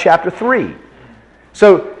Malachi chapter 3.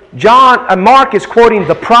 So Mark is quoting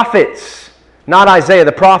the prophets, not Isaiah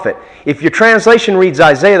the prophet. If your translation reads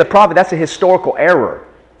Isaiah the prophet, that's a historical error.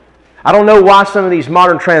 I don't know why some of these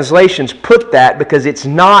modern translations put that, because it's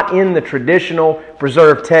not in the traditional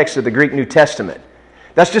preserved text of the Greek New Testament.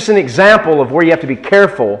 That's just an example of where you have to be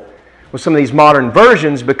careful with some of these modern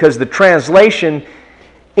versions, because the translation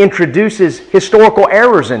introduces historical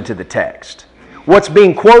errors into the text. What's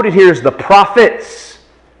being quoted here is the prophets,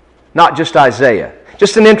 not just Isaiah.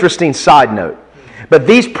 Just an interesting side note. But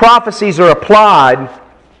these prophecies are applied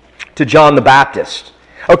to John the Baptist.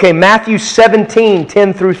 Okay, Matthew 17,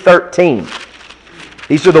 10 through 13.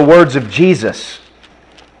 These are the words of Jesus.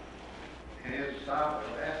 And his disciples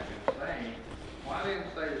asked him, saying, Why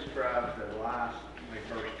didn't they describe that Elias may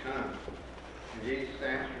first come? And Jesus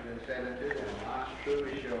answered and said unto them, Elias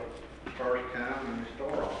truly shall first come and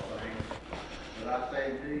restore all things. But I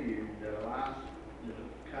say to you that Elias is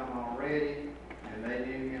come already, and they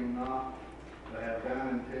knew him not, but have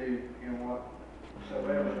done unto him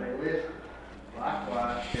whatsoever they listened.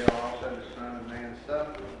 Likewise shall also the Son of Man suffer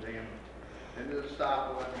of them. And the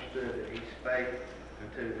disciples understood that he spake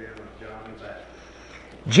unto them of John the Baptist.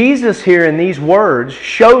 Jesus here in these words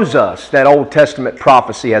shows us that Old Testament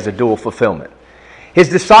prophecy has a dual fulfillment. His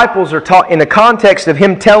disciples are taught in the context of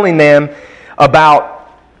him telling them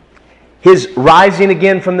about his rising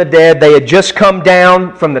again from the dead. They had just come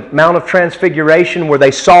down from the Mount of Transfiguration where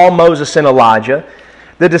they saw Moses and Elijah.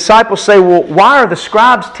 The disciples say, well, why are the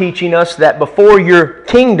scribes teaching us that before your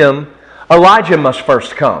kingdom, Elijah must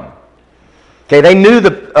first come? Okay, they knew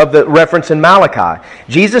of the reference in Malachi.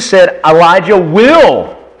 Jesus said Elijah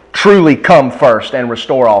will truly come first and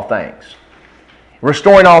restore all things.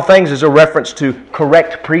 Restoring all things is a reference to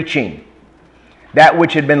correct preaching. That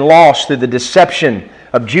which had been lost through the deception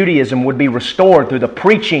of Judaism would be restored through the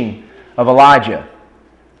preaching of Elijah.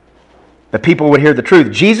 The people would hear the truth.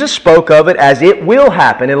 Jesus spoke of it as it will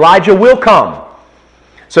happen. Elijah will come.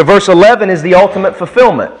 So verse 11 is the ultimate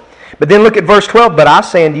fulfillment. But then look at verse 12. But I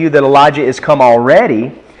say unto you that Elijah is come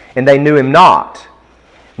already, and they knew him not.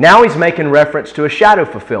 Now he's making reference to a shadow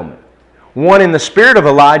fulfillment. One in the spirit of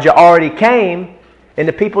Elijah already came, and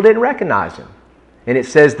the people didn't recognize him. And it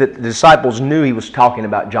says that the disciples knew he was talking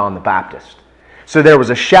about John the Baptist. So there was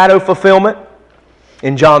a shadow fulfillment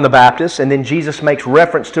in John the Baptist, and then Jesus makes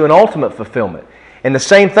reference to an ultimate fulfillment. And the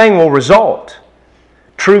same thing will result.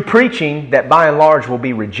 True preaching that by and large will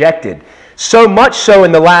be rejected. So much so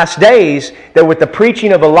in the last days that with the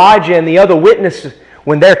preaching of Elijah and the other witnesses,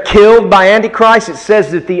 when they're killed by Antichrist, it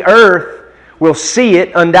says that the earth will see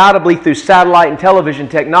it undoubtedly through satellite and television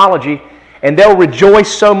technology, and they'll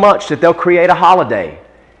rejoice so much that they'll create a holiday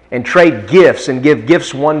and trade gifts and give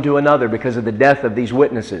gifts one to another because of the death of these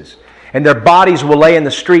witnesses. And their bodies will lay in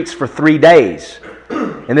the streets for 3 days.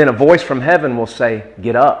 And then a voice from heaven will say,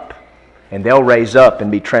 get up. And they'll raise up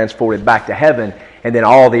and be transported back to heaven. And then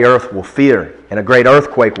all the earth will fear. And a great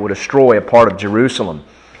earthquake will destroy a part of Jerusalem.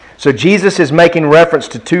 So Jesus is making reference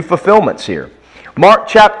to two fulfillments here.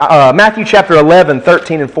 Matthew chapter 11,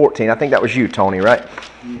 13 and 14. I think that was you, Tony, right?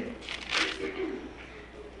 Yes.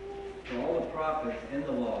 So all the prophets in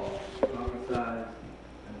the law prophesied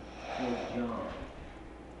until John.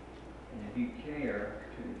 And if you care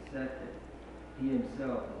to accept it, he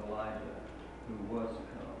himself is Elijah who was to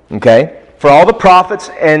come. Okay. For all the prophets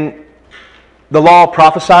and the law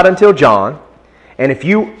prophesied until John. And if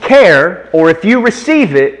you care, or if you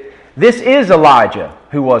receive it, this is Elijah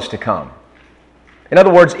who was to come. In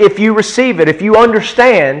other words, if you receive it, if you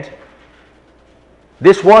understand,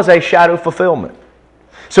 this was a shadow fulfillment.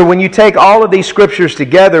 So when you take all of these scriptures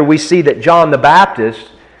together, we see that John the Baptist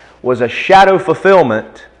was a shadow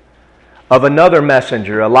fulfillment of another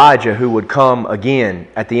messenger, Elijah, who would come again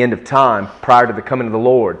at the end of time prior to the coming of the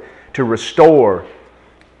Lord to restore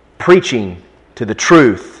preaching to the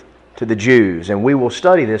truth to the Jews. And we will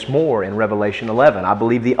study this more in Revelation 11. I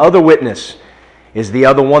believe the other witness is the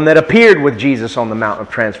other one that appeared with Jesus on the Mount of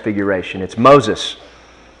Transfiguration. It's Moses.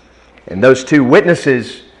 And those two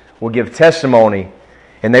witnesses will give testimony,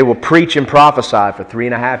 and they will preach and prophesy for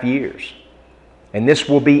 3.5 years. And this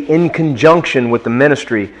will be in conjunction with the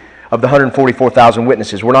ministry of the 144,000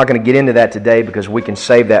 witnesses. We're not going to get into that today because we can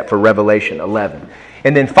save that for Revelation 11.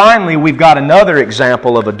 And then finally, we've got another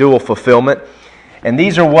example of a dual fulfillment. And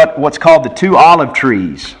these are what's called the two olive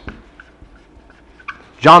trees.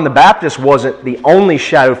 John the Baptist wasn't the only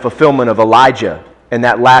shadow fulfillment of Elijah and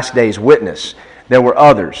that last day's witness. There were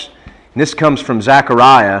others. And this comes from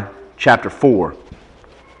Zechariah chapter 4.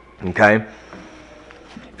 Okay?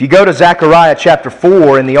 If you go to Zechariah chapter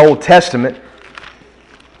 4 in the Old Testament,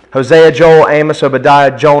 Hosea, Joel, Amos,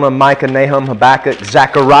 Obadiah, Jonah, Micah, Nahum, Habakkuk,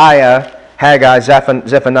 Zechariah, Haggai,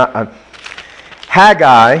 Zephaniah,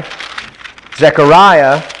 Haggai,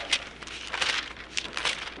 Zechariah,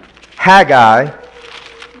 Haggai.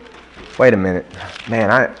 Wait a minute.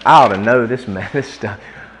 Man, I ought to know this stuff.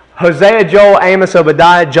 Hosea, Joel, Amos,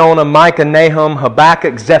 Obadiah, Jonah, Micah, Nahum,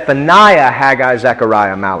 Habakkuk, Zephaniah, Haggai,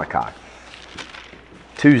 Zechariah, Malachi.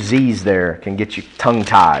 2 Z's there can get you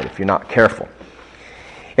tongue-tied if you're not careful.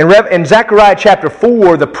 In Zechariah chapter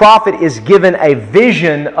 4, the prophet is given a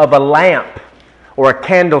vision of a lamp or a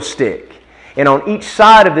candlestick. And on each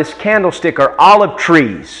side of this candlestick are olive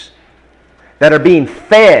trees that are being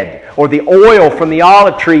fed, or the oil from the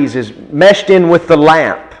olive trees is meshed in with the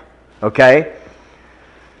lamp. Okay?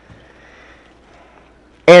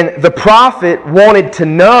 And the prophet wanted to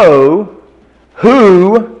know,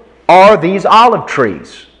 who are these olive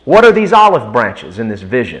trees? What are these olive branches in this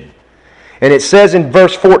vision? And it says in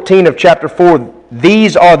verse 14 of chapter 4,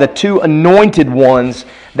 these are the two anointed ones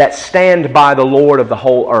that stand by the Lord of the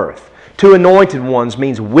whole earth. Two anointed ones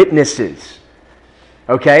means witnesses.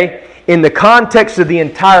 Okay? In the context of the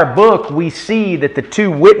entire book, we see that the two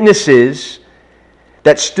witnesses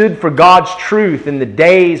that stood for God's truth in the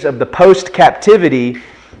days of the post-captivity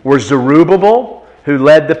were Zerubbabel, who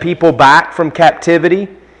led the people back from captivity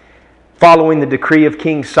following the decree of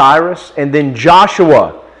King Cyrus, and then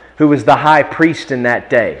Joshua, who was the high priest in that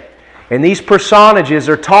day. And these personages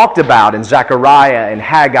are talked about in Zechariah and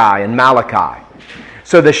Haggai and Malachi.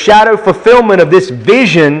 So the shadow fulfillment of this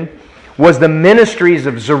vision was the ministries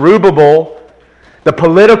of Zerubbabel, the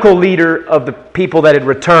political leader of the people that had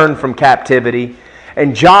returned from captivity,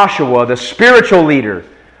 and Joshua, the spiritual leader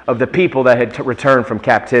of the people that had returned from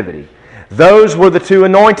captivity. Those were the two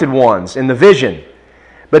anointed ones in the vision.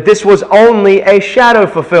 But this was only a shadow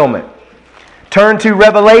fulfillment. Turn to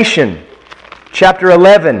Revelation chapter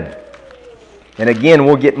 11. And again,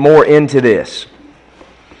 we'll get more into this.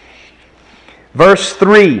 Verse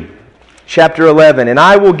 3, chapter 11. And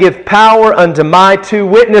I will give power unto my two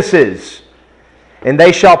witnesses, and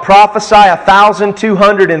they shall prophesy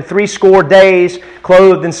 1,260 days,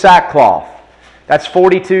 clothed in sackcloth. That's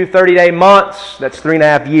 42 30-day months. That's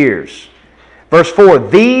 3.5 years. Verse 4,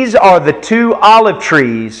 these are the two olive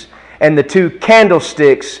trees and the two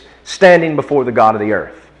candlesticks standing before the God of the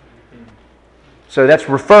earth. So that's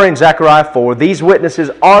referring Zechariah 4. These witnesses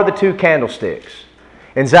are the two candlesticks.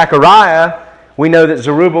 In Zechariah, we know that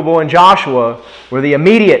Zerubbabel and Joshua were the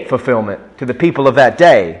immediate fulfillment to the people of that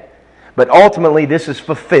day. But ultimately, this is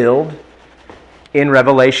fulfilled in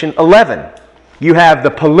Revelation 11. You have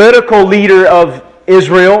the political leader of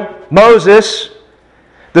Israel, Moses,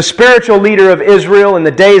 the spiritual leader of Israel in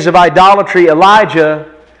the days of idolatry,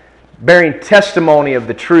 Elijah, bearing testimony of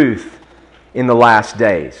the truth in the last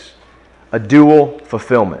days. A dual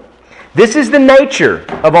fulfillment. This is the nature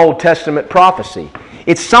of Old Testament prophecy.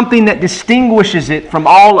 It's something that distinguishes it from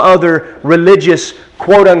all other religious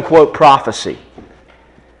quote-unquote prophecy.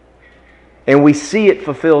 And we see it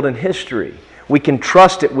fulfilled in history. We can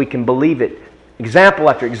trust it. We can believe it. Example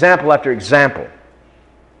after example after example.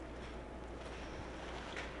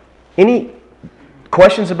 Any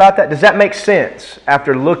questions about that? Does that make sense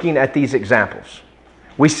after looking at these examples?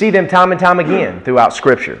 We see them time and time again throughout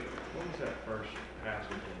Scripture. What was that first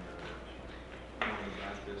passage in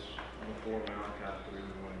about this before Malachi 3,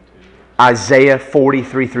 1 and 2? Isaiah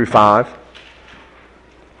 43 through 5.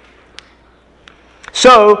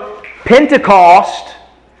 So, Pentecost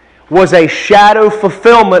was a shadow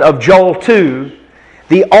fulfillment of Joel 2.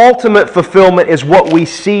 The ultimate fulfillment is what we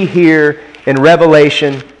see here in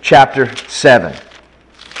Revelation chapter 7.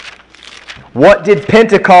 What did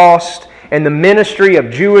Pentecost and the ministry of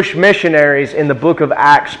Jewish missionaries in the book of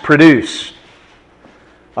Acts produce?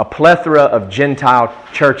 A plethora of Gentile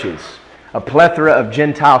churches, a plethora of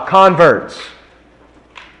Gentile converts.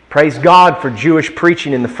 Praise God for Jewish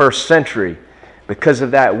preaching in the first century. Because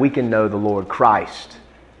of that, we can know the Lord Christ,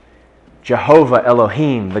 Jehovah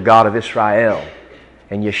Elohim, the God of Israel,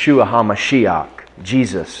 and Yeshua HaMashiach,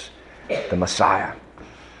 Jesus, the Messiah.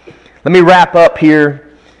 Let me wrap up here,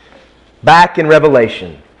 back in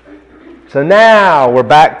Revelation. So now we're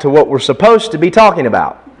back to what we're supposed to be talking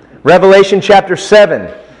about. Revelation chapter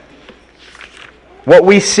 7. What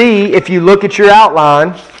we see, if you look at your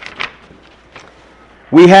outline,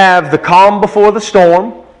 we have the calm before the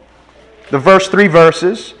storm, the first 3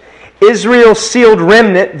 verses. Israel's sealed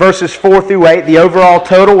remnant, verses 4 through 8. The overall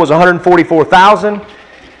total was 144,000.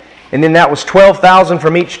 And then that was 12,000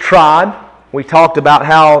 from each tribe. We talked about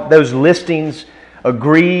how those listings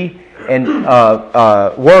agree and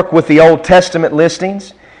work with the Old Testament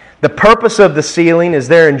listings. The purpose of the sealing is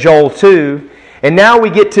there in Joel 2. And now we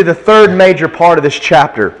get to the third major part of this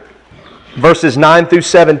chapter. Verses 9 through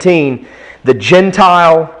 17. The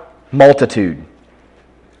Gentile multitude.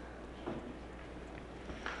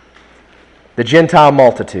 The Gentile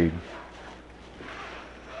multitude.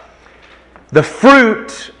 The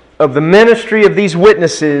fruit of the ministry of these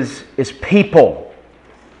witnesses is people.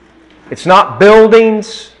 It's not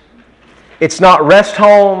buildings. It's not rest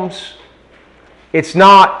homes. It's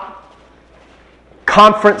not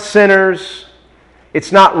conference centers.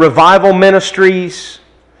 It's not revival ministries.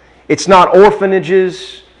 It's not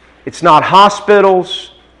orphanages. It's not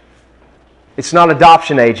hospitals. It's not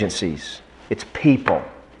adoption agencies. It's people.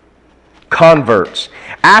 Converts.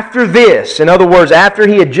 After this, in other words, after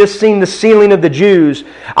he had just seen the sealing of the Jews,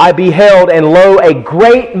 I beheld, and lo, a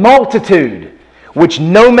great multitude, which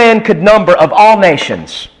no man could number, of all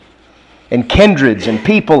nations, and kindreds, and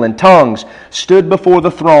people, and tongues, stood before the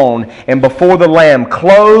throne, and before the Lamb,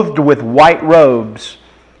 clothed with white robes,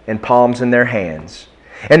 and palms in their hands.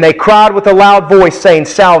 And they cried with a loud voice, saying,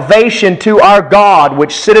 Salvation to our God,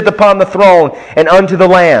 which sitteth upon the throne, and unto the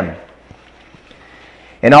Lamb.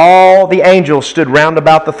 And all the angels stood round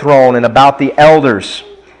about the throne and about the elders.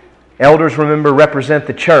 Elders, remember, represent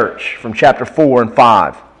the church from chapter 4 and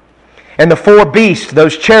 5. And the 4 beasts,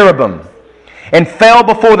 those cherubim, and fell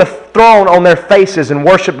before the throne on their faces and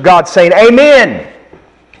worshiped God, saying, Amen!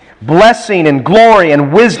 Blessing and glory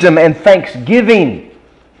and wisdom and thanksgiving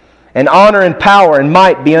and honor and power and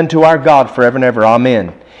might be unto our God forever and ever.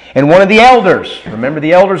 Amen. And one of the elders, remember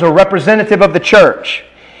the elders are representative of the church,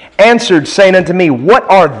 answered, saying unto me, What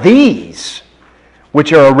are these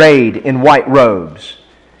which are arrayed in white robes?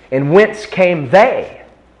 And whence came they?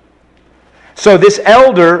 So this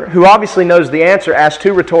elder, who obviously knows the answer, asked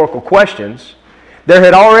 2 rhetorical questions. There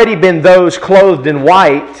had already been those clothed in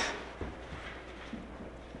white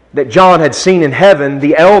that John had seen in heaven,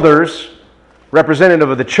 the elders, representative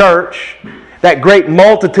of the church. That great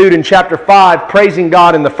multitude in chapter 5, praising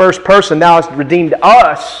God in the first person, thou hast redeemed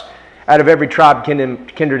us out of every tribe,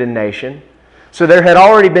 kindred, and nation. So there had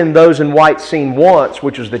already been those in white seen once,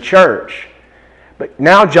 which was the church. But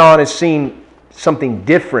now John has seen something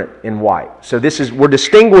different in white. So we're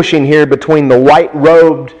distinguishing here between the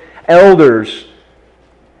white-robed elders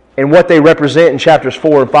and what they represent in chapters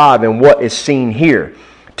 4 and 5 and what is seen here.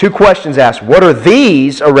 2 questions asked. What are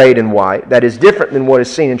these arrayed in white? That is different than what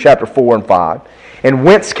is seen in chapter 4 and 5. And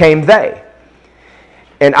whence came they?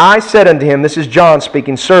 And I said unto him, this is John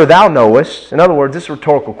speaking, Sir, thou knowest. In other words, this is a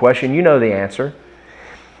rhetorical question. You know the answer.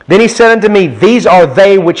 Then he said unto me, These are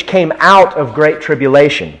they which came out of great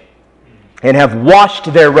tribulation and have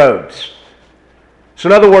washed their robes. So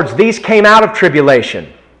in other words, these came out of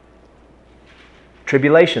tribulation.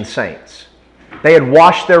 Tribulation saints. They had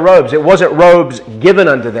washed their robes. It wasn't robes given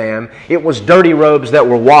unto them. It was dirty robes that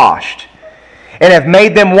were washed. And have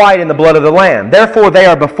made them white in the blood of the Lamb. Therefore they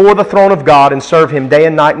are before the throne of God, and serve Him day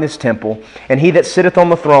and night in His temple. And He that sitteth on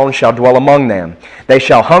the throne shall dwell among them. They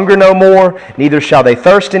shall hunger no more, neither shall they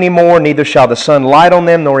thirst any more, neither shall the sun light on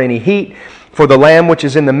them, nor any heat. For the Lamb which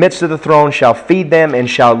is in the midst of the throne shall feed them, and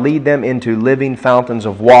shall lead them into living fountains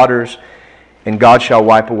of waters. and God shall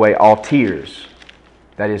wipe away all tears,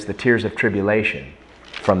 that is, the tears of tribulation,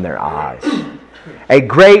 from their eyes. A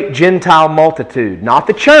great Gentile multitude, not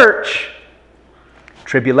the church,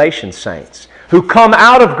 tribulation saints, who come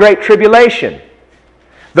out of great tribulation.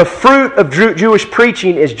 The fruit of Jewish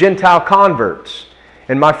preaching is Gentile converts.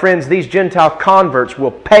 And my friends, these Gentile converts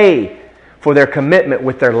will pay for their commitment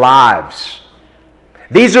with their lives.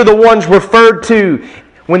 These are the ones referred to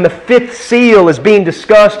when the fifth seal is being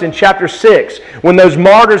discussed in chapter 6, when those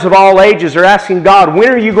martyrs of all ages are asking God, when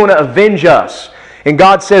are you going to avenge us? And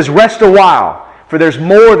God says, rest a while, for there's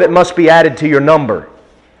more that must be added to your number.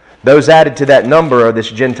 Those added to that number are this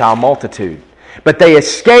Gentile multitude. But they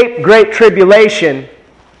escape great tribulation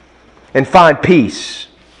and find peace.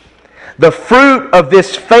 The fruit of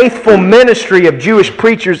this faithful ministry of Jewish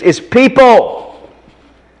preachers is people.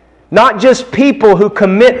 Not just people who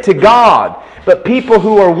commit to God, but people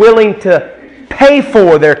who are willing to pay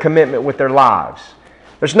for their commitment with their lives.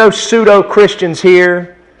 There's no pseudo-Christians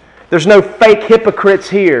here. There's no fake hypocrites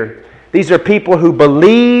here. These are people who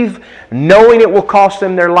believe, knowing it will cost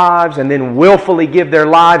them their lives, and then willfully give their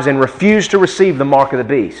lives and refuse to receive the mark of the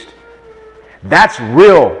beast. That's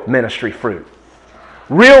real ministry fruit.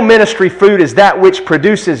 Real ministry fruit is that which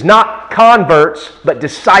produces not converts, but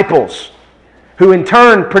disciples, who in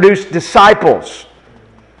turn produce disciples.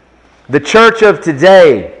 The church of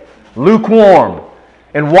today, lukewarm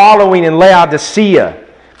and wallowing in Laodicea,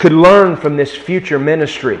 could learn from this future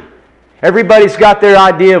ministry. Everybody's got their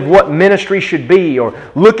idea of what ministry should be, or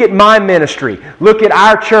look at my ministry, look at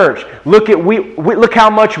our church, look how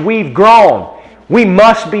much we've grown. We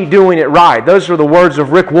must be doing it right. Those are the words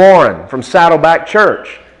of Rick Warren from Saddleback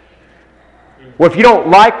Church. Well, if you don't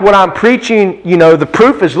like what I'm preaching, the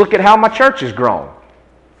proof is look at how my church has grown.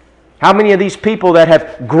 How many of these people that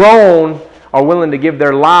have grown are willing to give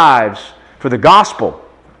their lives for the gospel?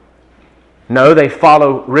 No, they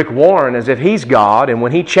follow Rick Warren as if he's God, and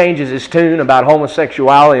when he changes his tune about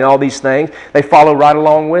homosexuality and all these things, they follow right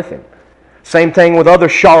along with him. Same thing with other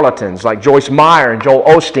charlatans like Joyce Meyer and Joel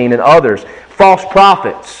Osteen and others, false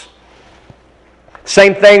prophets.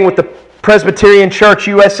 Same thing with the Presbyterian Church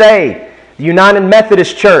USA, the United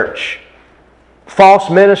Methodist Church. False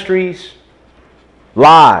ministries,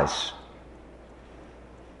 lies.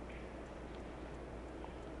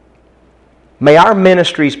 May our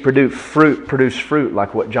ministries produce fruit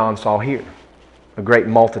like what John saw here. A great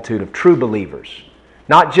multitude of true believers.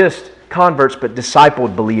 Not just converts, but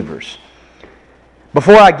discipled believers.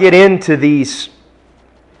 Before I get into the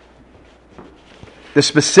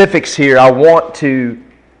specifics here, I want to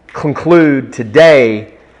conclude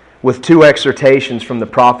today with two exhortations from the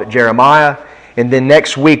prophet Jeremiah. And then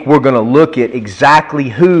next week we're going to look at exactly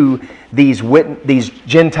who these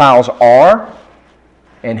Gentiles are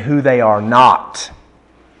and who they are not.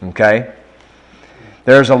 Okay?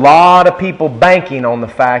 There's a lot of people banking on the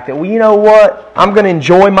fact that, well, you know what? I'm going to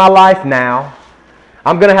enjoy my life now.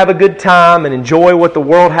 I'm going to have a good time and enjoy what the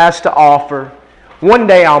world has to offer. One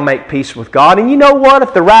day I'll make peace with God. And you know what?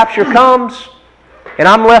 If the rapture comes and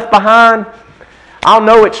I'm left behind, I'll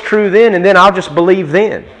know it's true then, and then I'll just believe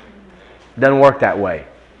then. It doesn't work that way.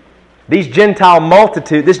 This Gentile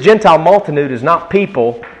multitude is not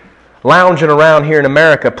people lounging around here in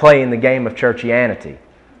America playing the game of churchianity.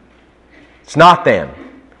 It's not them.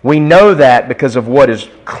 We know that because of what is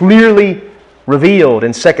clearly revealed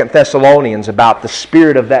in 2 Thessalonians about the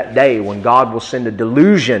spirit of that day when God will send a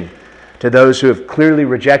delusion to those who have clearly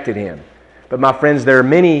rejected Him. But my friends, there are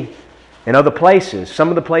many in other places, some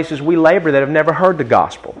of the places we labor, that have never heard the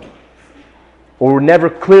gospel or never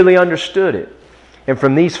clearly understood it. And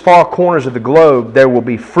from these far corners of the globe, there will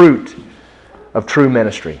be fruit of true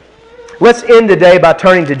ministry. Let's end today by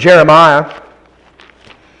turning to Jeremiah.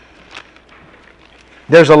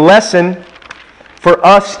 There's a lesson for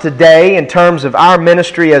us today in terms of our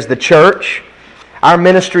ministry as the church, our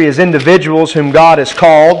ministry as individuals whom God has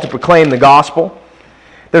called to proclaim the gospel.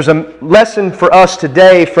 There's a lesson for us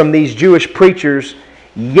today from these Jewish preachers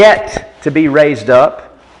yet to be raised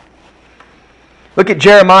up. Look at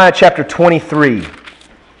Jeremiah chapter 23,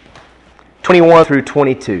 21 through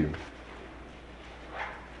 22.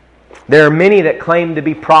 There are many that claim to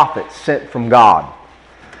be prophets sent from God.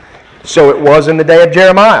 So it was in the day of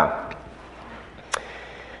Jeremiah.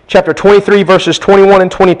 Chapter 23, verses 21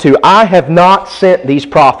 and 22. I have not sent these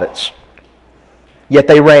prophets, yet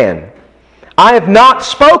they ran. I have not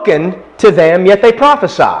spoken to them, yet they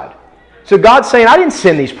prophesied. So God's saying, I didn't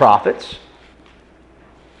send these prophets.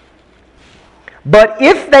 But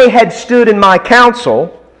if they had stood in my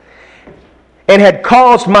counsel and had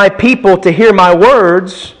caused my people to hear my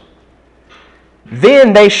words,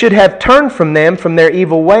 then they should have turned from them, from their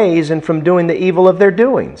evil ways, and from doing the evil of their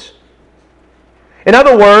doings. In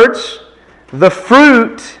other words, the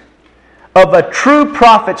fruit of a true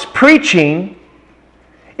prophet's preaching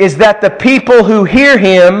is that the people who hear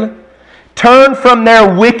him turn from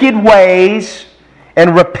their wicked ways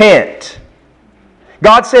and repent.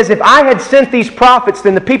 God says, if I had sent these prophets,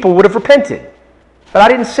 then the people would have repented. But I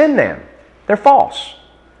didn't send them. They're false.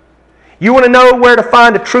 You want to know where to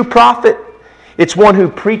find a true prophet? It's one who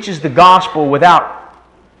preaches the gospel without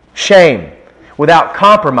shame, without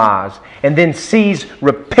compromise, and then sees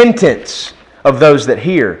repentance of those that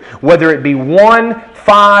hear. Whether it be 1,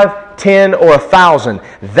 5, 10, or 1,000,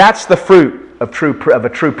 that's the fruit of a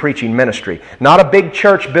true preaching ministry. Not a big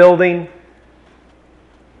church building,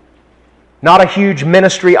 not a huge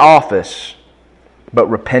ministry office, but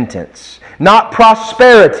repentance. Not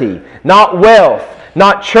prosperity, not wealth,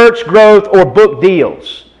 not church growth or book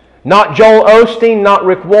deals. Not Joel Osteen, not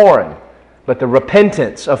Rick Warren, but the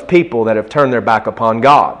repentance of people that have turned their back upon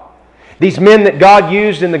God. These men that God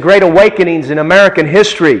used in the great awakenings in American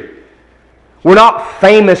history were not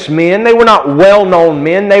famous men. They were not well-known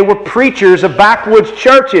men. They were preachers of backwoods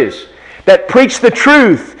churches that preached the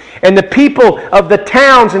truth. And the people of the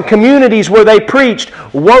towns and communities where they preached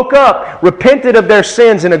woke up, repented of their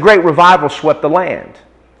sins, and a great revival swept the land.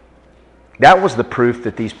 That was the proof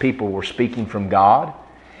that these people were speaking from God.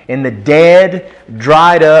 And the dead,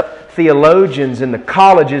 dried up theologians in the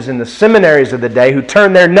colleges and the seminaries of the day who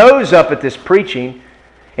turned their nose up at this preaching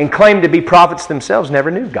and claimed to be prophets themselves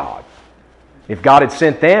never knew God. If God had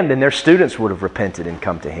sent them, then their students would have repented and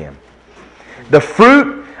come to Him. The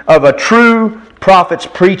fruit of a true prophet's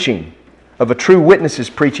preaching, of a true witness's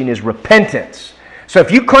preaching, is repentance. So if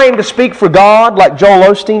you claim to speak for God like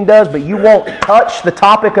Joel Osteen does, but you won't touch the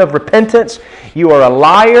topic of repentance, you are a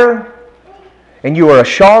liar, and you are a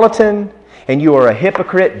charlatan, and you are a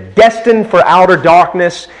hypocrite, destined for outer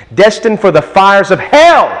darkness, destined for the fires of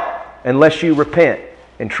hell, unless you repent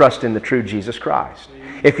and trust in the true Jesus Christ.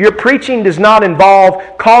 If your preaching does not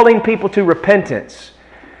involve calling people to repentance,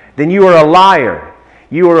 then you are a liar.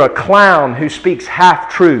 You are a clown who speaks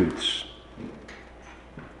half-truths.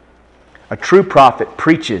 A true prophet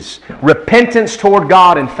preaches repentance toward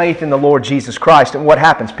God and faith in the Lord Jesus Christ. And what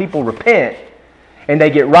happens? People repent, and they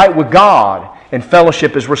get right with God, and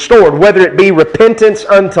fellowship is restored, whether it be repentance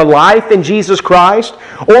unto life in Jesus Christ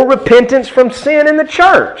or repentance from sin in the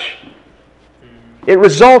church. It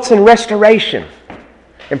results in restoration.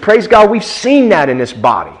 And praise God, we've seen that in this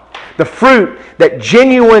body. The fruit that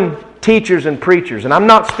genuine teachers and preachers, and I'm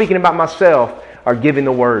not speaking about myself, are giving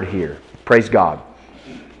the word here. Praise God.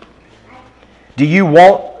 Do you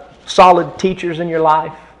want solid teachers in your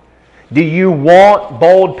life? Do you want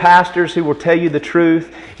bold pastors who will tell you the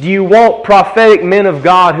truth? Do you want prophetic men of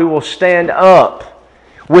God who will stand up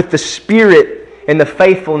with the spirit and the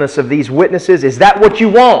faithfulness of these witnesses? Is that what you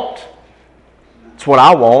want? That's what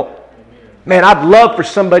I want. Man, I'd love for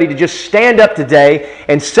somebody to just stand up today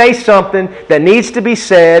and say something that needs to be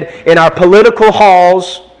said in our political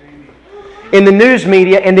halls, in the news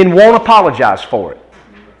media, and then won't apologize for it.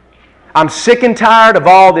 I'm sick and tired of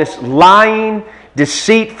all this lying,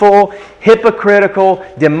 deceitful, hypocritical,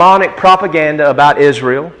 demonic propaganda about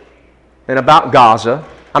Israel and about Gaza.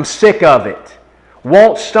 I'm sick of it.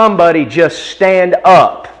 Won't somebody just stand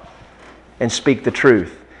up and speak the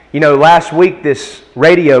truth? You know, last week this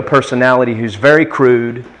radio personality who's very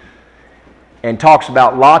crude and talks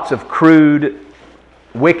about lots of crude,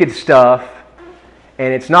 wicked stuff,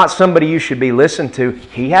 and it's not somebody you should be listening to.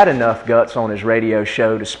 He had enough guts on his radio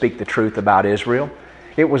show to speak the truth about Israel.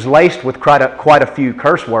 It was laced with quite a few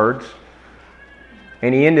curse words.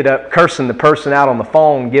 And he ended up cursing the person out on the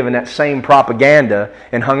phone, giving that same propaganda,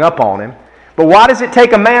 and hung up on him. But why does it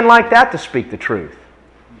take a man like that to speak the truth?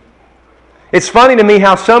 It's funny to me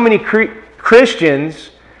how so many Christians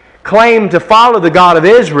claim to follow the God of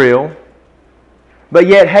Israel, but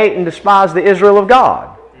yet hate and despise the Israel of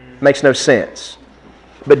God. Makes no sense.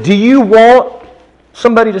 But do you want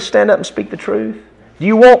somebody to stand up and speak the truth? Do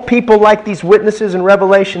you want people like these witnesses in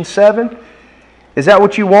Revelation 7? Is that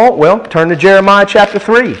what you want? Well, turn to Jeremiah chapter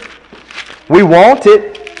 3. We want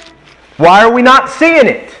it. Why are we not seeing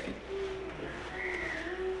it?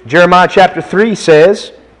 Jeremiah chapter 3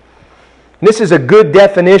 says, this is a good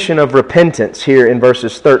definition of repentance here in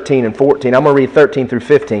verses 13 and 14. I'm going to read 13 through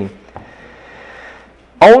 15.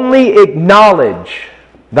 Only acknowledge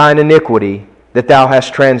thine iniquity, that thou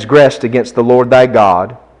hast transgressed against the Lord thy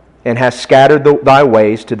God, and hast scattered thy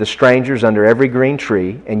ways to the strangers under every green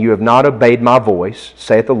tree, and you have not obeyed my voice,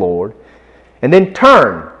 saith the Lord. And then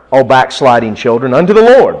turn, O backsliding children, unto the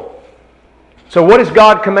Lord. So what does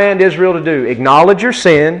God command Israel to do? Acknowledge your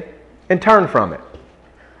sin and turn from it.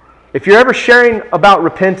 If you're ever sharing about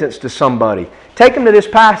repentance to somebody, take them to this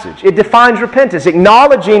passage. It defines repentance.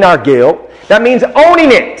 Acknowledging our guilt. That means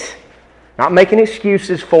owning it. Not making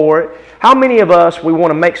excuses for it. How many of us, we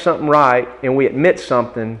want to make something right and we admit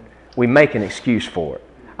something, we make an excuse for it?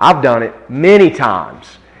 I've done it many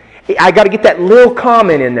times. I got to get that little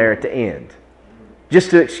comment in there at the end just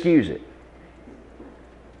to excuse it.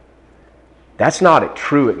 That's not a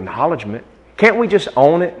true acknowledgement. Can't we just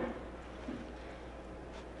own it?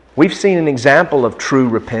 We've seen an example of true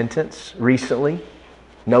repentance recently.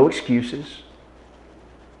 No excuses.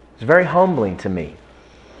 It's very humbling to me.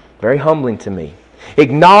 Very humbling to me.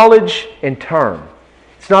 Acknowledge and turn.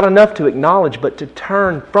 It's not enough to acknowledge, but to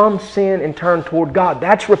turn from sin and turn toward God.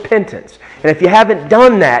 That's repentance. And if you haven't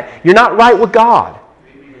done that, you're not right with God.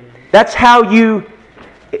 That's how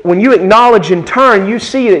when you acknowledge and turn, you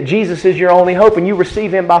see that Jesus is your only hope and you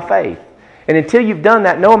receive Him by faith. And until you've done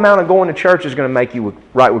that, no amount of going to church is going to make you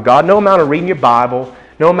right with God. No amount of reading your Bible,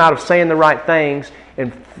 no amount of saying the right things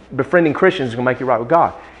and befriending Christians is going to make you right with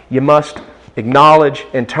God. You must acknowledge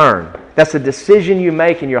and turn. That's a decision you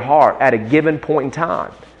make in your heart at a given point in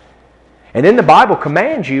time. And then the Bible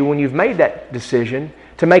commands you, when you've made that decision,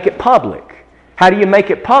 to make it public. How do you make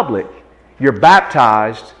it public? You're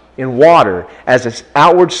baptized in water as an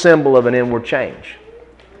outward symbol of an inward change.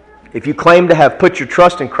 If you claim to have put your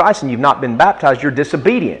trust in Christ and you've not been baptized, you're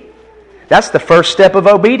disobedient. That's the first step of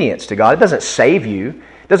obedience to God. It doesn't save you.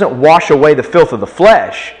 It doesn't wash away the filth of the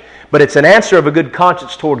flesh. But it's an answer of a good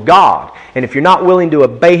conscience toward God. And if you're not willing to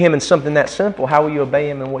obey Him in something that simple, how will you obey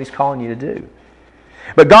Him in what He's calling you to do?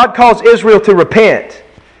 But God calls Israel to repent.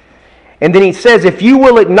 And then He says, if you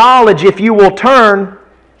will acknowledge, if you will turn,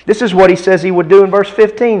 this is what He says He would do in verse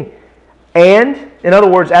 15. And, in other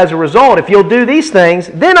words, as a result, if you'll do these things,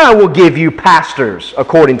 then I will give you pastors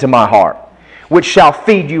according to my heart, which shall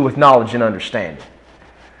feed you with knowledge and understanding.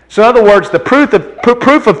 So in other words, the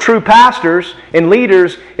proof of true pastors and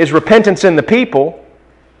leaders is repentance in the people.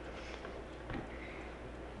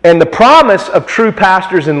 And the promise of true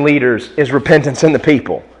pastors and leaders is repentance in the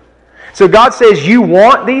people. So God says, you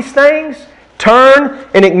want these things? Turn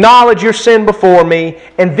and acknowledge your sin before me,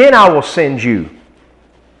 and then I will send you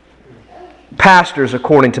pastors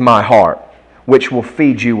according to my heart, which will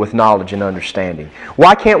feed you with knowledge and understanding.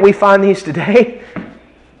 Why can't we find these today?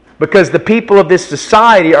 Because the people of this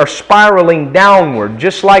society are spiraling downward,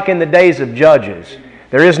 just like in the days of Judges.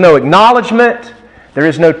 There is no acknowledgement, there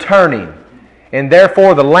is no turning. And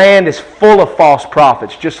therefore the land is full of false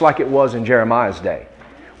prophets, just like it was in Jeremiah's day.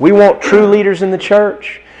 We want true leaders in the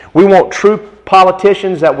church. We want true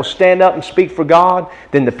politicians that will stand up and speak for God.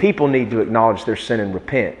 Then the people need to acknowledge their sin and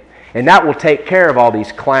repent. And that will take care of all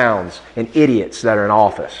these clowns and idiots that are in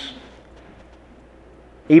office.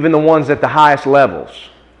 Even the ones at the highest levels.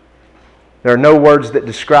 There are no words that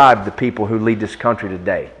describe the people who lead this country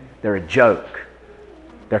today. They're a joke.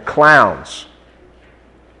 They're clowns.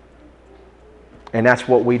 And that's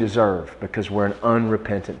what we deserve because we're an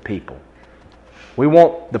unrepentant people. We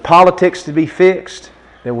want the politics to be fixed,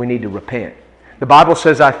 then we need to repent. The Bible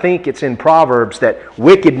says, I think it's in Proverbs, that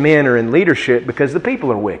wicked men are in leadership because the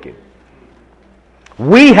people are wicked.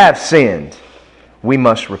 We have sinned. We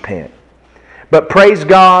must repent. But praise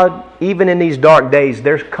God, even in these dark days,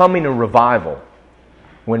 there's coming a revival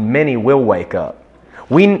when many will wake up.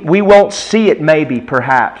 We won't see it maybe,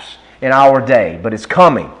 perhaps, in our day, but it's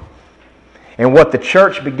coming. And what the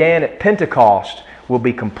church began at Pentecost will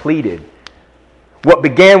be completed. What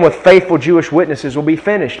began with faithful Jewish witnesses will be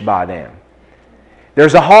finished by them.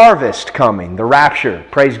 There's a harvest coming, the rapture,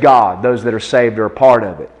 praise God, those that are saved are a part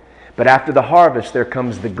of it. But after the harvest, there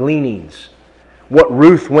comes the gleanings. What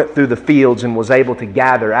Ruth went through the fields and was able to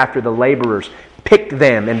gather after the laborers picked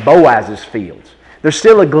them in Boaz's fields. There's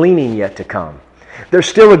still a gleaning yet to come. There's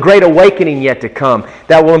still a great awakening yet to come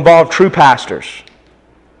that will involve true pastors.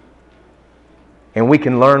 And we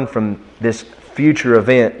can learn from this future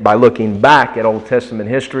event by looking back at Old Testament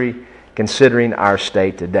history, considering our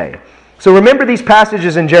state today. So remember these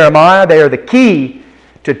passages in Jeremiah. They are the key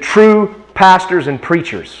to true pastors and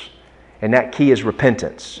preachers. And that key is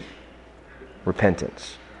repentance.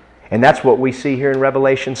 Repentance. And that's what we see here in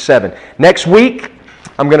Revelation 7. Next week,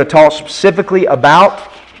 I'm going to talk specifically about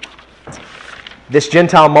this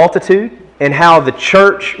Gentile multitude and how the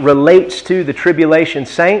church relates to the tribulation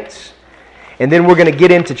saints. And then we're going to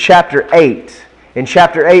get into chapter 8. In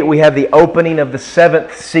chapter 8, we have the opening of the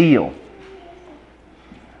seventh seal.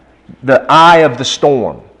 The eye of the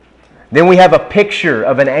storm. Then we have a picture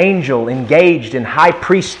of an angel engaged in high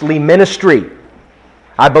priestly ministry.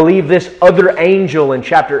 I believe this other angel in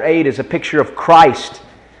chapter 8 is a picture of Christ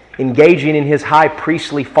engaging in His high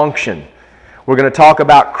priestly function. We're going to talk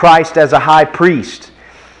about Christ as a high priest.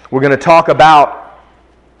 We're going to talk about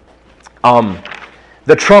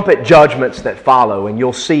the trumpet judgments that follow, and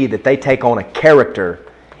you'll see that they take on a character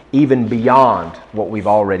even beyond what we've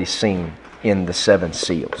already seen in the 7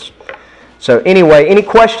 seals. So anyway, any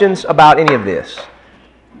questions about any of this?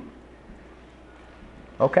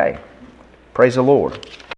 Okay. Praise the Lord.